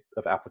period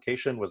of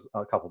application was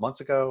a couple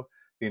months ago.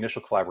 The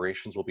initial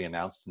collaborations will be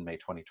announced in May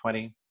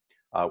 2020,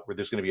 where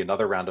there's going to be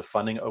another round of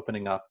funding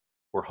opening up.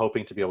 We're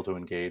hoping to be able to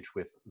engage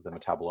with the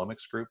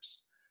Metabolomics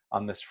groups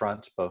on this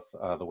front, both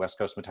the West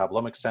Coast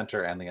Metabolomics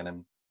Center and the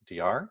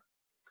NMDR.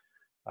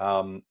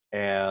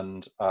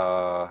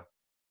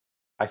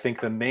 I think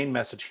the main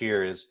message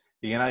here is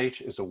the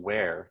NIH is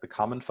aware, the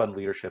Common Fund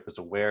leadership is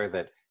aware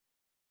that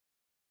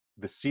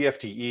the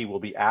CFDE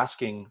will be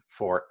asking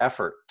for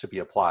effort to be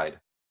applied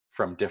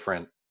from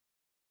different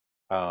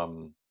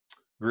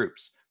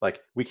groups.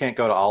 Like, we can't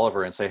go to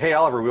Oliver and say, hey,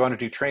 Oliver, we want to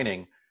do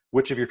training.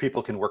 Which of your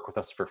people can work with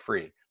us for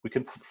free? We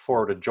can put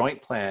forward a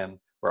joint plan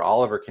where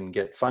Oliver can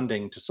get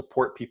funding to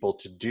support people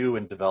to do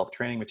and develop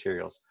training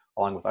materials,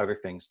 along with other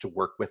things to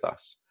work with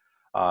us.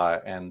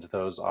 And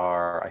those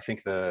are, I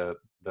think, the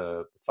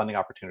funding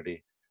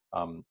opportunity,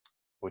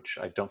 which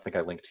I don't think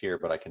I linked here,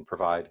 but I can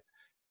provide,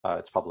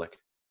 it's public,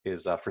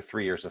 is for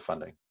 3 years of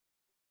funding.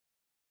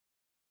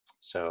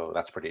 So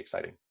that's pretty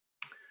exciting.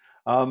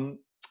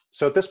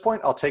 So at this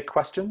point, I'll take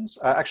questions.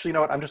 Actually, you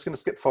know what? I'm just going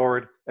to skip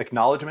forward.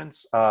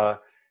 Acknowledgements.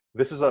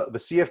 This is the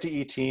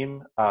CFDE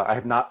team. I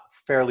have not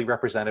fairly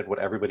represented what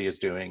everybody is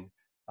doing.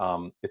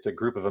 It's a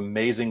group of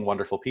amazing,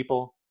 wonderful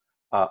people.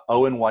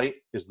 Owen White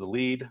is the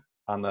lead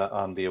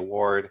on the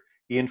award.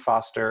 Ian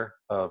Foster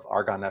of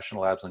Argonne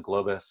National Labs and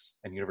Globus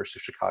and University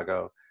of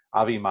Chicago.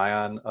 Avi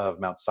Mayan of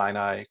Mount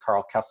Sinai.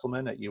 Carl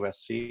Kesselman at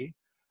USC.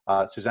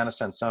 Susanna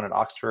Sansone at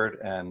Oxford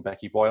and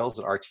Becky Boyles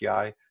at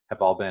RTI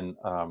have all been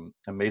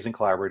amazing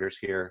collaborators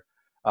here.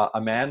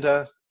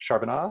 Amanda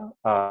Charbonneau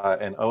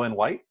and Owen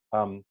White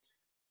have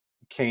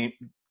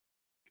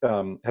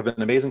been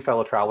amazing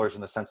fellow travelers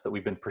in the sense that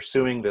we've been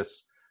pursuing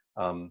this.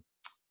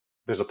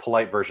 There's a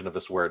polite version of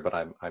this word, but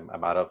I'm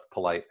out of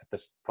polite at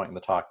this point in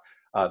the talk.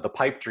 The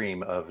pipe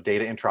dream of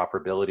data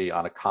interoperability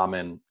on a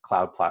common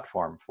cloud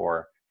platform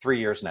for 3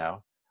 years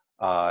now.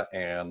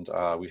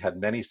 We've had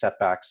many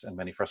setbacks and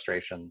many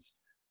frustrations.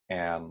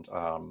 And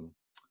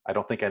I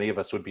don't think any of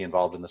us would be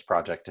involved in this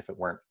project if it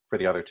weren't for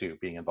the other two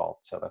being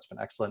involved. So that's been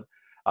excellent.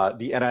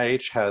 The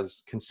NIH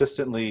has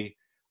consistently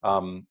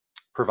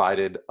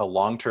provided a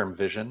long-term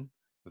vision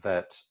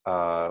that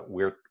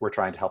we're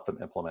trying to help them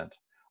implement.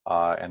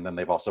 And then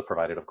they've also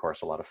provided, of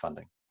course, a lot of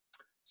funding.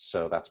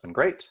 So that's been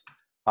great.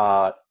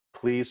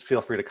 Please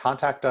feel free to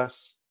contact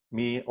us,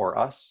 me or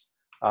us,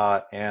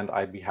 and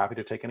I'd be happy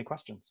to take any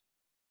questions.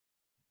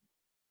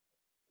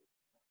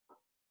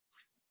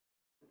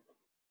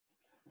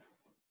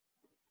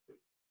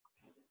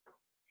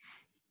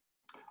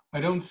 I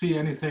don't see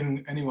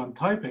anyone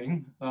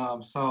typing,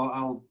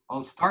 so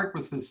I'll start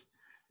with this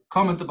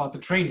comment about the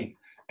training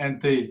and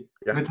the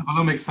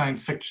metabolomic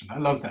science fiction. I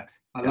love that.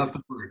 I love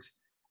the word.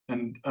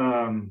 And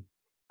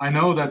I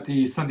know that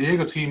the San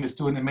Diego team is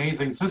doing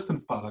amazing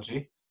systems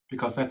biology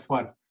because that's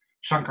what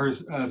Shankar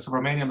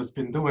Subramaniam has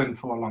been doing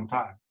for a long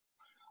time.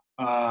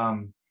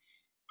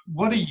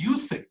 What do you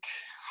think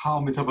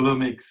how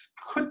metabolomics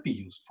could be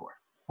used for?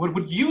 What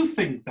would you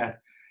think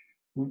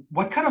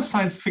what kind of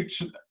science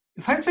fiction?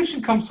 Science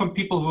fiction comes from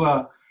people who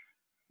are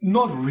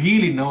not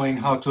really knowing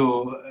how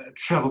to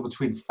travel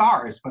between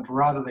stars, but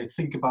rather they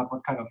think about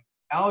what kind of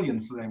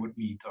aliens they would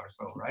meet or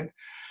so, right?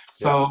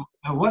 So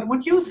what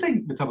would you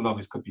think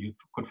metabolomics could be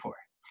good for?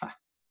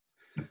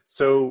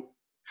 So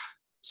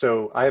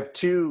I have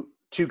two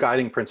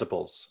guiding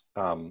principles.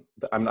 I'm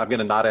going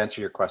to not answer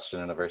your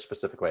question in a very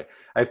specific way.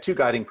 I have two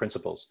guiding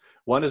principles.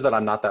 One is that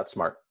I'm not that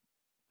smart.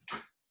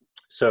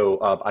 So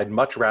I'd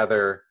much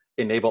rather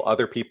enable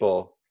other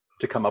people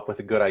to come up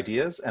with good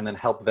ideas and then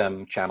help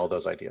them channel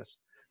those ideas.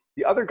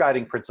 The other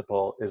guiding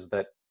principle is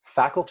that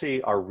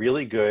faculty are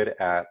really good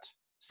at,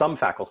 some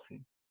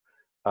faculty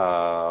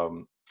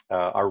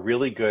are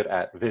really good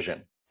at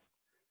vision.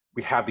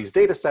 We have these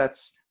data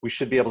sets, we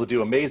should be able to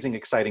do amazing,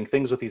 exciting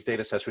things with these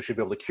data sets, we should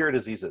be able to cure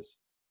diseases.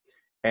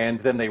 And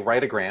then they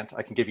write a grant.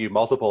 I can give you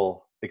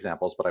multiple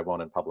examples, but I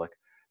won't in public.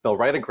 They'll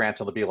write a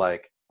grant and they'll be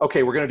like,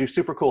 okay, we're gonna do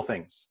super cool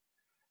things.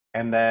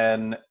 And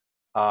then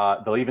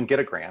they'll even get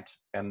a grant,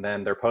 and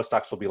then their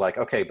postdocs will be like,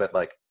 okay, but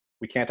like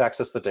we can't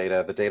access the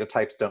data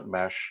types don't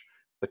mesh,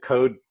 the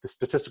code, the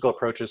statistical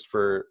approaches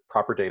for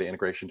proper data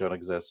integration don't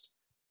exist.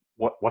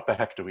 What the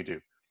heck do we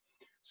do?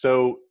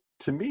 So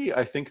to me,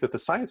 I think that the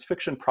science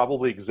fiction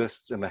probably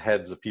exists in the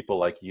heads of people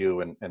like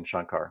you and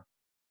Shankar.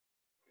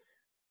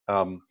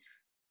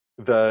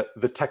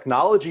 The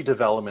technology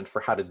development for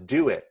how to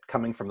do it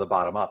coming from the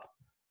bottom up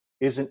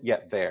isn't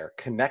yet there.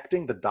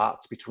 Connecting the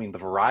dots between the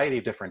variety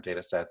of different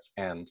data sets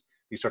and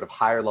the sort of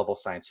higher level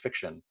science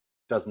fiction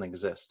doesn't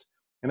exist.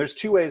 And there's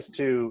two ways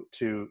to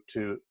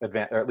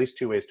advance, or at least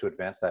two ways to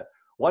advance that.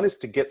 One is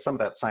to get some of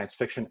that science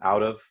fiction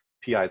out of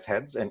PI's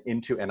heads and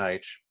into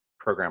NIH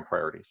program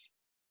priorities,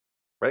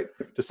 right?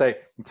 To say,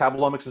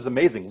 metabolomics is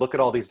amazing, look at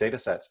all these data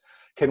sets.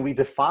 Can we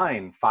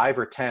define 5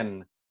 or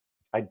 10,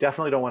 I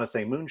definitely don't want to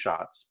say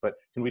moonshots, but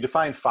can we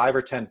define 5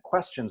 or 10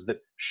 questions that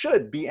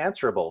should be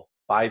answerable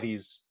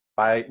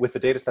with the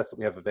data sets that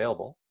we have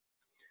available?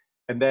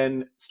 And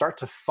then start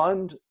to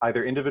fund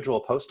either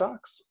individual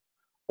postdocs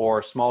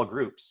or small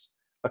groups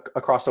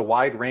across a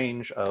wide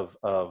range of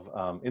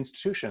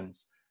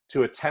institutions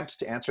to attempt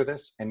to answer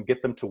this and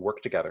get them to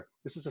work together.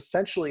 This is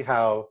essentially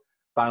how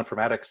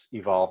bioinformatics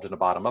evolved in a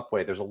bottom-up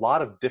way. There's a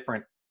lot of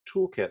different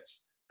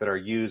toolkits that are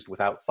used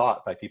without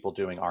thought by people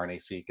doing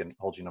RNA-seq and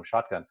whole genome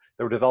shotgun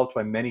that were developed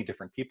by many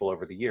different people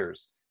over the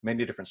years,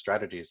 many different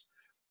strategies.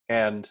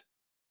 And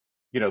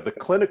the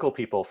clinical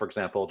people, for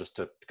example, just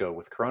to go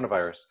with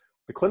coronavirus,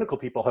 the clinical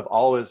people have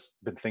always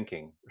been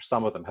thinking, or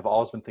some of them have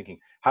always been thinking,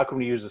 how can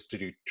we use this to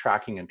do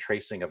tracking and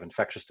tracing of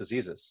infectious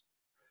diseases?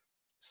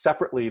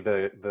 Separately,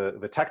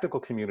 the technical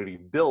community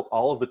built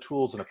all of the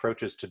tools and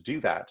approaches to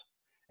do that.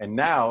 And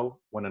now,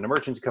 when an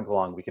emergency comes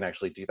along, we can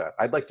actually do that.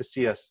 I'd like to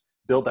see us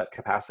build that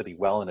capacity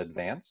well in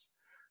advance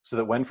so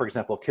that when, for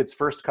example, Kids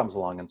First comes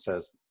along and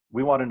says,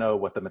 we want to know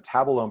what the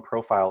metabolome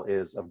profile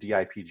is of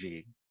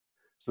DIPG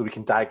so that we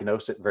can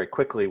diagnose it very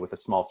quickly with a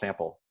small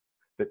sample,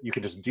 that you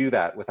can just do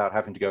that without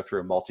having to go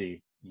through a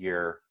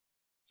multi-year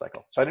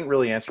cycle. So I didn't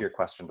really answer your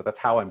question, but that's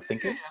how I'm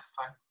thinking. Yeah, that's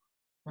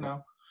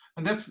fine.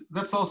 And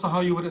that's also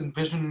how you would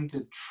envision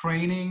the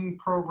training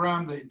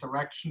program, the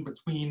interaction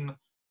between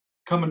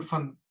Common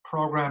Fund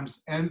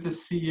programs and the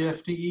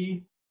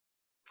CFDE,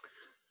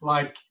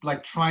 like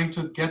trying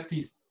to get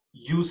these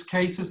use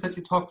cases that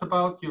you talked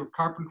about, your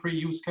carpentry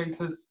use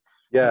cases.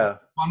 Yeah.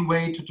 One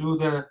way to do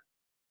the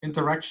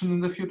interaction in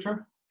the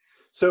future.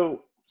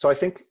 So I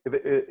think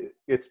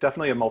it's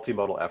definitely a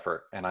multimodal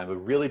effort, and I'm a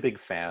really big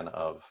fan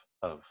of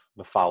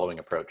the following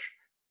approach.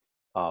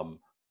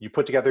 You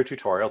put together a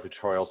tutorial. The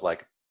tutorial's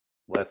like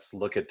let's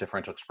look at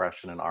differential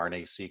expression in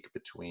RNA-seq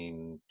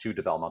between 2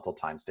 developmental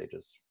time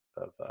stages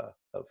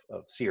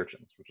of sea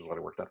urchins, which is what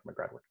I worked on for my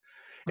grad work.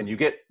 And you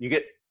get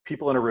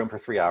people in a room for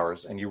 3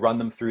 hours and you run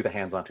them through the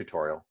hands-on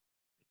tutorial.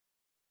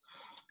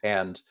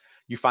 And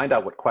you find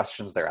out what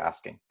questions they're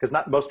asking. Because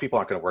not most people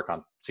aren't going to work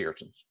on sea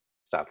urchins,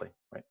 sadly,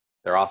 right?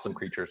 They're awesome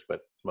creatures,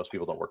 but most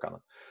people don't work on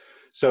them.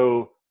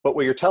 So, but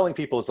what you're telling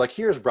people is like,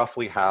 here's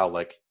roughly how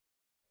like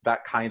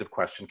that kind of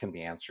question can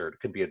be answered,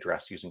 could be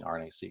addressed using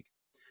RNA-seq.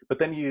 But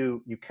then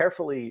you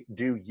carefully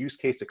do use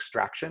case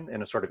extraction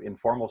in a sort of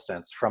informal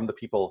sense from the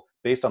people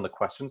based on the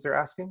questions they're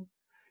asking.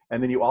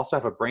 And then you also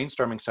have a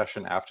brainstorming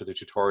session after the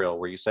tutorial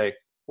where you say,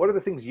 what are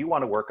the things you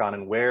want to work on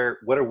and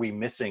what are we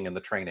missing in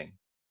the training?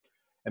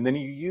 And then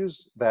you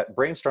use that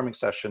brainstorming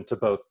session to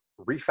both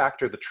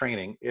refactor the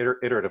training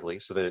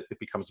iteratively so that it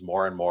becomes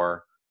more and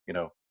more, you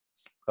know,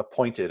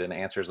 pointed and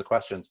answers the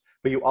questions.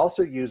 But you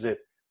also use it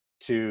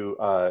to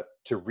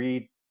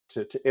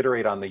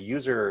iterate on the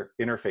user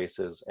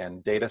interfaces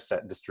and data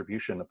set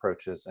distribution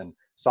approaches and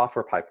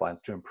software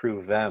pipelines to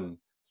improve them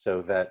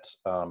so that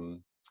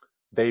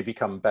they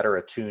become better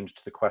attuned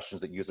to the questions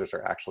that users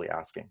are actually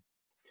asking.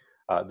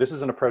 This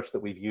is an approach that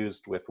we've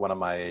used with one of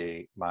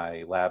my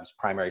lab's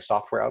primary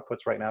software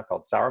outputs right now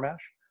called Sour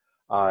Mash.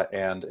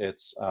 And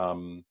it's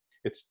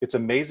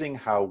amazing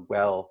how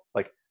well,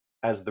 like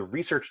as the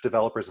research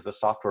developers of the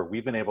software,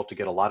 we've been able to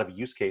get a lot of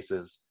use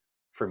cases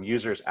from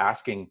users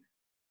asking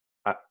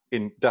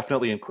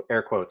definitely in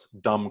air quotes,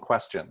 dumb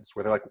questions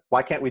where they're like,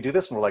 why can't we do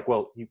this? And we're like,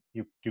 well,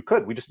 you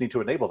could, we just need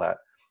to enable that.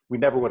 We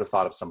never would have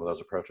thought of some of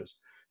those approaches.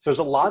 So there's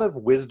a lot of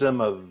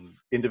wisdom of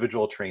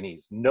individual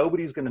trainees.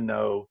 Nobody's going to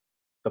know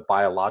the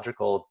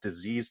biological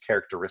disease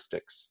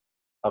characteristics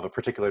of a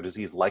particular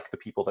disease like the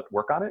people that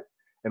work on it.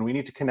 And we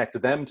need to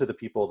connect them to the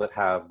people that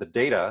have the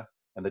data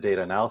and the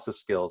data analysis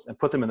skills and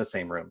put them in the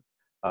same room.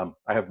 I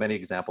have many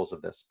examples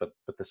of this, but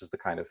this is the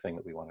kind of thing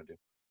that we want to do.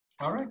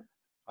 All right.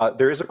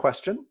 There is a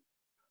question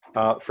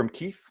from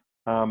Keith.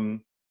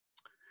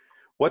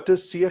 What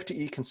does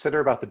CFTE consider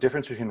about the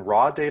difference between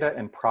raw data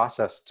and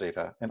processed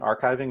data and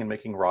archiving and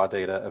making raw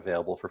data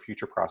available for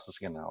future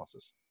processing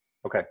analysis?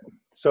 Okay,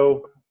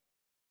 so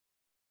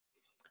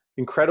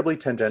incredibly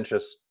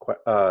tendentious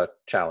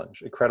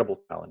challenge, incredible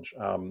challenge.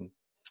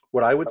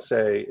 What I would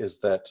say is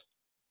that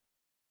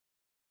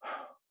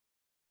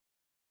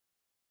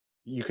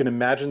you can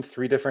imagine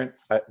 3 different,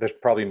 there's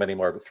probably many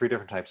more, but 3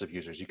 different types of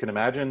users. You can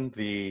imagine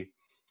the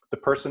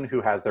person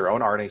who has their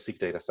own RNA-seq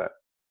data set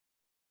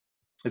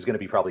is going to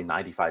be probably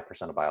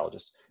 95% of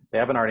biologists. They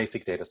have an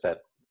RNA-seq data set.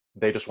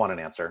 They just want an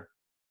answer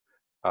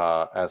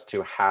as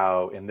to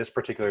how, in this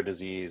particular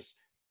disease,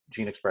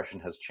 gene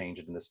expression has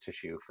changed in this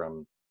tissue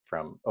from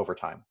over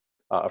time,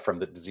 from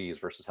the disease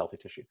versus healthy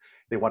tissue.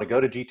 They want to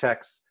go to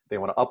GTEx. They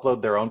want to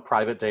upload their own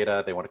private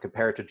data. They want to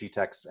compare it to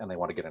GTEx, and they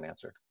want to get an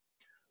answer.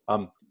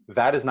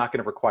 That is not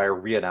going to require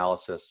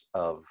reanalysis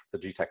of the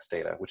GTEx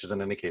data, which is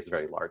in any case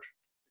very large.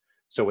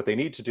 So what they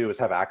need to do is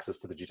have access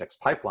to the GTEx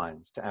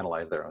pipelines to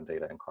analyze their own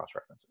data and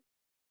cross-reference it.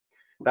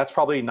 That's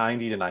probably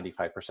 90 to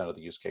 95% of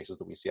the use cases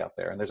that we see out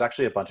there. And there's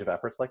actually a bunch of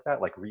efforts like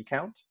that, like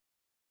Recount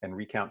and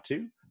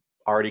Recount2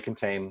 already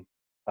contain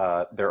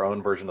their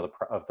own version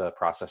of the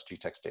processed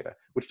GTEx data,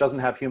 which doesn't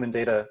have human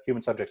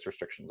subjects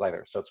restrictions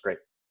either. So it's great.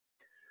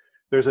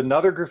 There's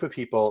another group of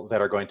people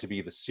that are going to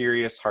be the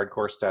serious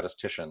hardcore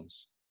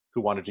statisticians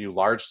who want to do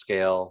large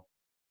scale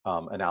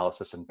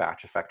analysis and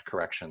batch effect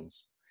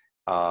corrections.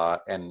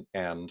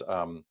 And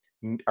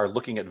are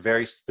looking at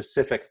very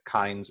specific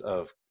kinds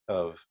of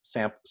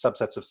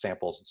subsets of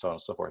samples and so on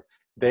and so forth.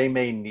 They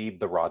may need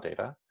the raw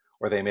data,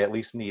 or they may at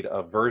least need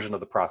a version of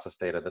the process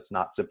data that's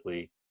not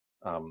simply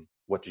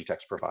what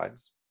GTEx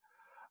provides.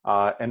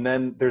 And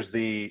then there's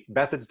the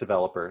methods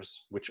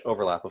developers, which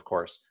overlap, of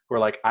course, who are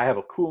like, I have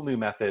a cool new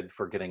method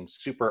for getting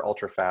super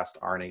ultra fast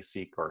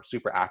RNA-seq or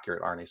super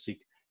accurate RNA-seq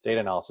data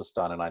analysis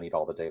done, and I need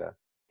all the data.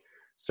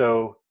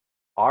 So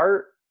I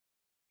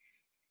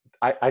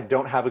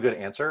don't have a good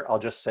answer. I'll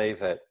just say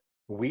that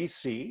we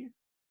see,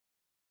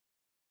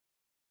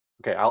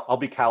 okay, I'll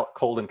be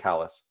cold and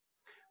callous.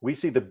 We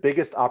see the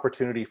biggest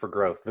opportunity for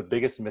growth, the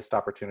biggest missed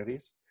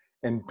opportunities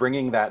in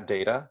bringing that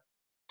data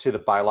to the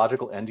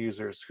biological end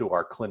users who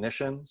are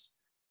clinicians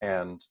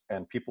and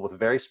people with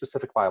very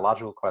specific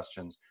biological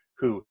questions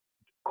who,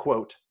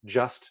 quote,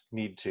 just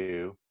need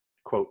to,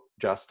 quote,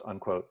 just,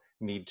 unquote,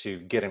 need to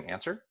get an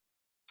answer.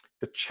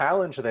 The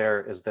challenge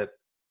there is that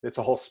it's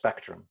a whole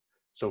spectrum.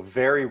 So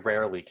very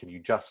rarely can you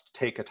just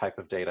take a type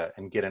of data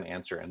and get an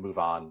answer and move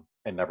on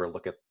and never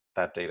look at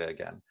that data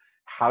again.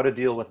 How to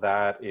deal with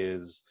that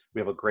is,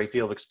 we have a great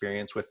deal of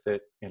experience with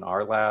it in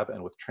our lab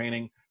and with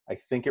training. I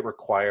think it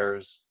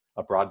requires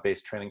a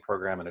broad-based training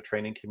program and a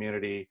training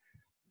community.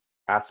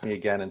 Ask me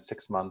again in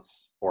 6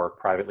 months or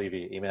privately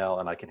via email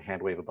and I can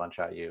hand wave a bunch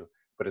at you.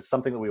 But it's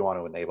something that we want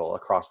to enable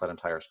across that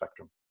entire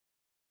spectrum.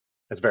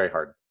 It's very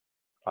hard,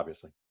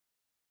 obviously.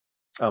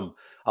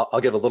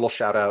 I'll give a little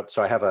shout out.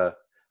 So I have an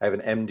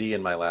MD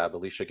in my lab,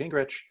 Alicia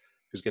Gingrich,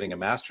 who's getting a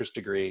master's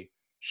degree.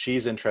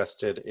 She's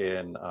interested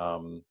in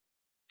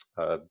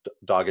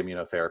dog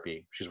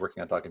immunotherapy. She's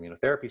working on dog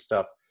immunotherapy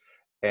stuff.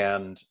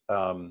 And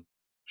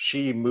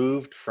she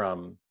moved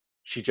from,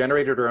 she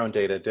generated her own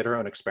data, did her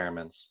own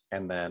experiments,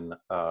 and then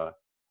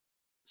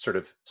sort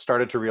of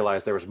started to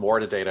realize there was more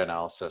to data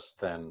analysis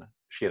than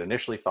she had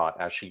initially thought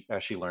as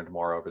she learned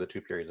more over the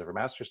 2 periods of her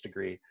master's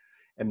degree,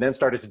 and then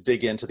started to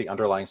dig into the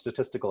underlying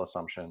statistical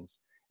assumptions,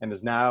 and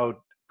is now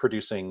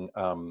producing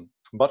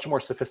much more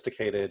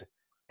sophisticated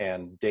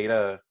and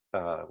data,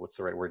 what's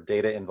the right word,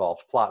 data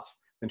involved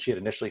plots than she had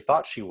initially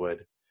thought she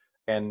would.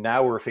 And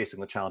now we're facing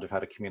the challenge of how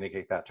to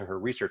communicate that to her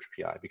research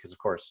PI, because of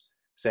course,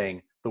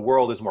 saying the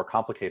world is more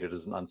complicated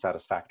is an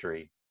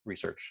unsatisfactory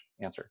research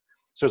answer.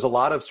 So there's a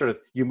lot of sort of,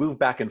 you move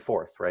back and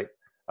forth, right?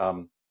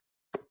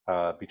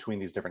 Between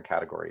these different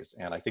categories.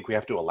 And I think we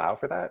have to allow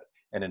for that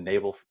and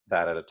enable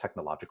that at a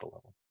technological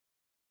level.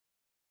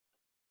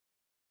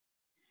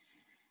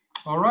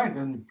 All right,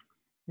 and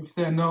if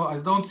there are no, I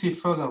don't see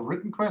further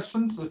written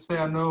questions. If there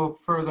are no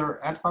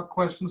further ad hoc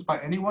questions by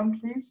anyone,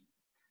 please.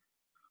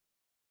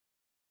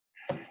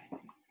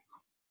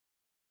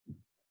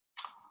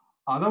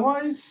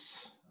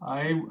 Otherwise,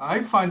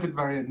 I find it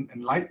very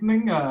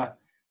enlightening.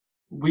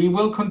 We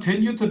will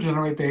continue to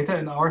generate data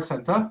in our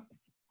center.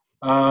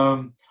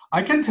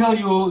 I can tell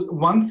you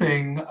one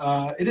thing,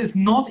 it is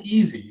not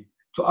easy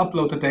to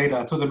upload the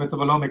data to the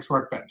Metabolomics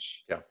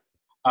workbench. Yeah.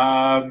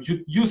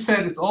 You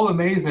said it's all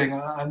amazing,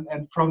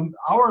 and from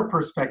our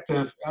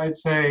perspective, I'd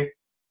say,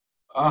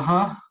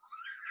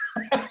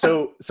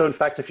 So in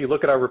fact, if you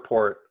look at our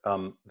report,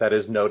 that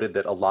is noted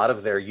that a lot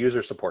of their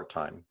user support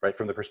time, right,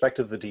 from the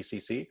perspective of the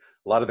DCC,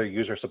 a lot of their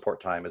user support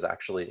time is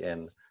actually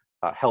in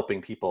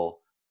helping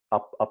people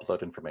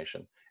upload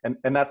information,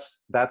 and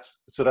that's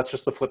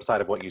just the flip side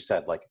of what you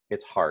said. Like,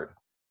 it's hard,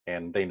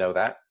 and they know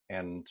that,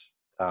 and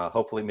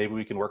hopefully, maybe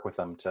we can work with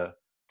them to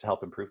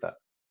help improve that.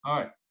 All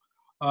right.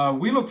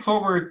 We look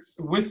forward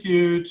with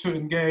you to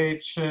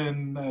engage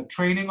in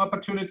training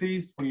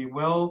opportunities. We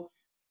will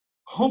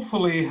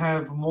hopefully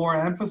have more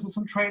emphasis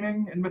on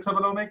training in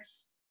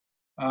metabolomics.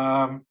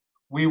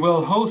 We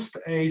will host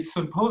a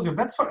symposium,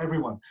 that's for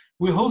everyone.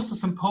 We host a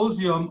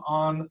symposium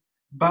on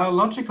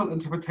biological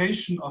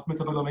interpretation of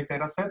metabolomic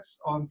data sets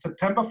on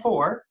September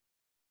 4.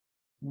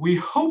 We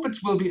hope it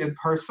will be in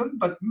person,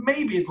 but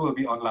maybe it will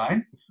be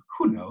online.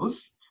 Who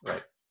knows?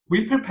 Right.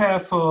 We prepare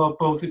for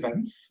both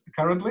events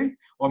currently,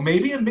 or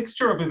maybe a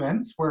mixture of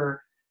events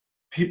where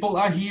people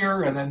are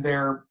here and then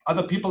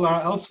other people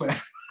are elsewhere.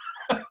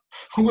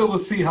 We will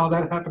see how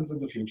that happens in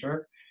the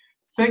future.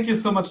 Thank you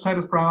so much,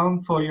 Titus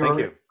Brown, for your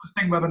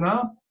interesting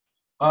webinar.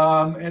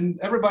 And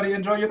everybody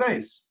enjoy your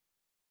days.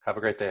 Have a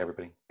great day,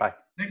 everybody. Bye.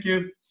 Thank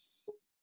you.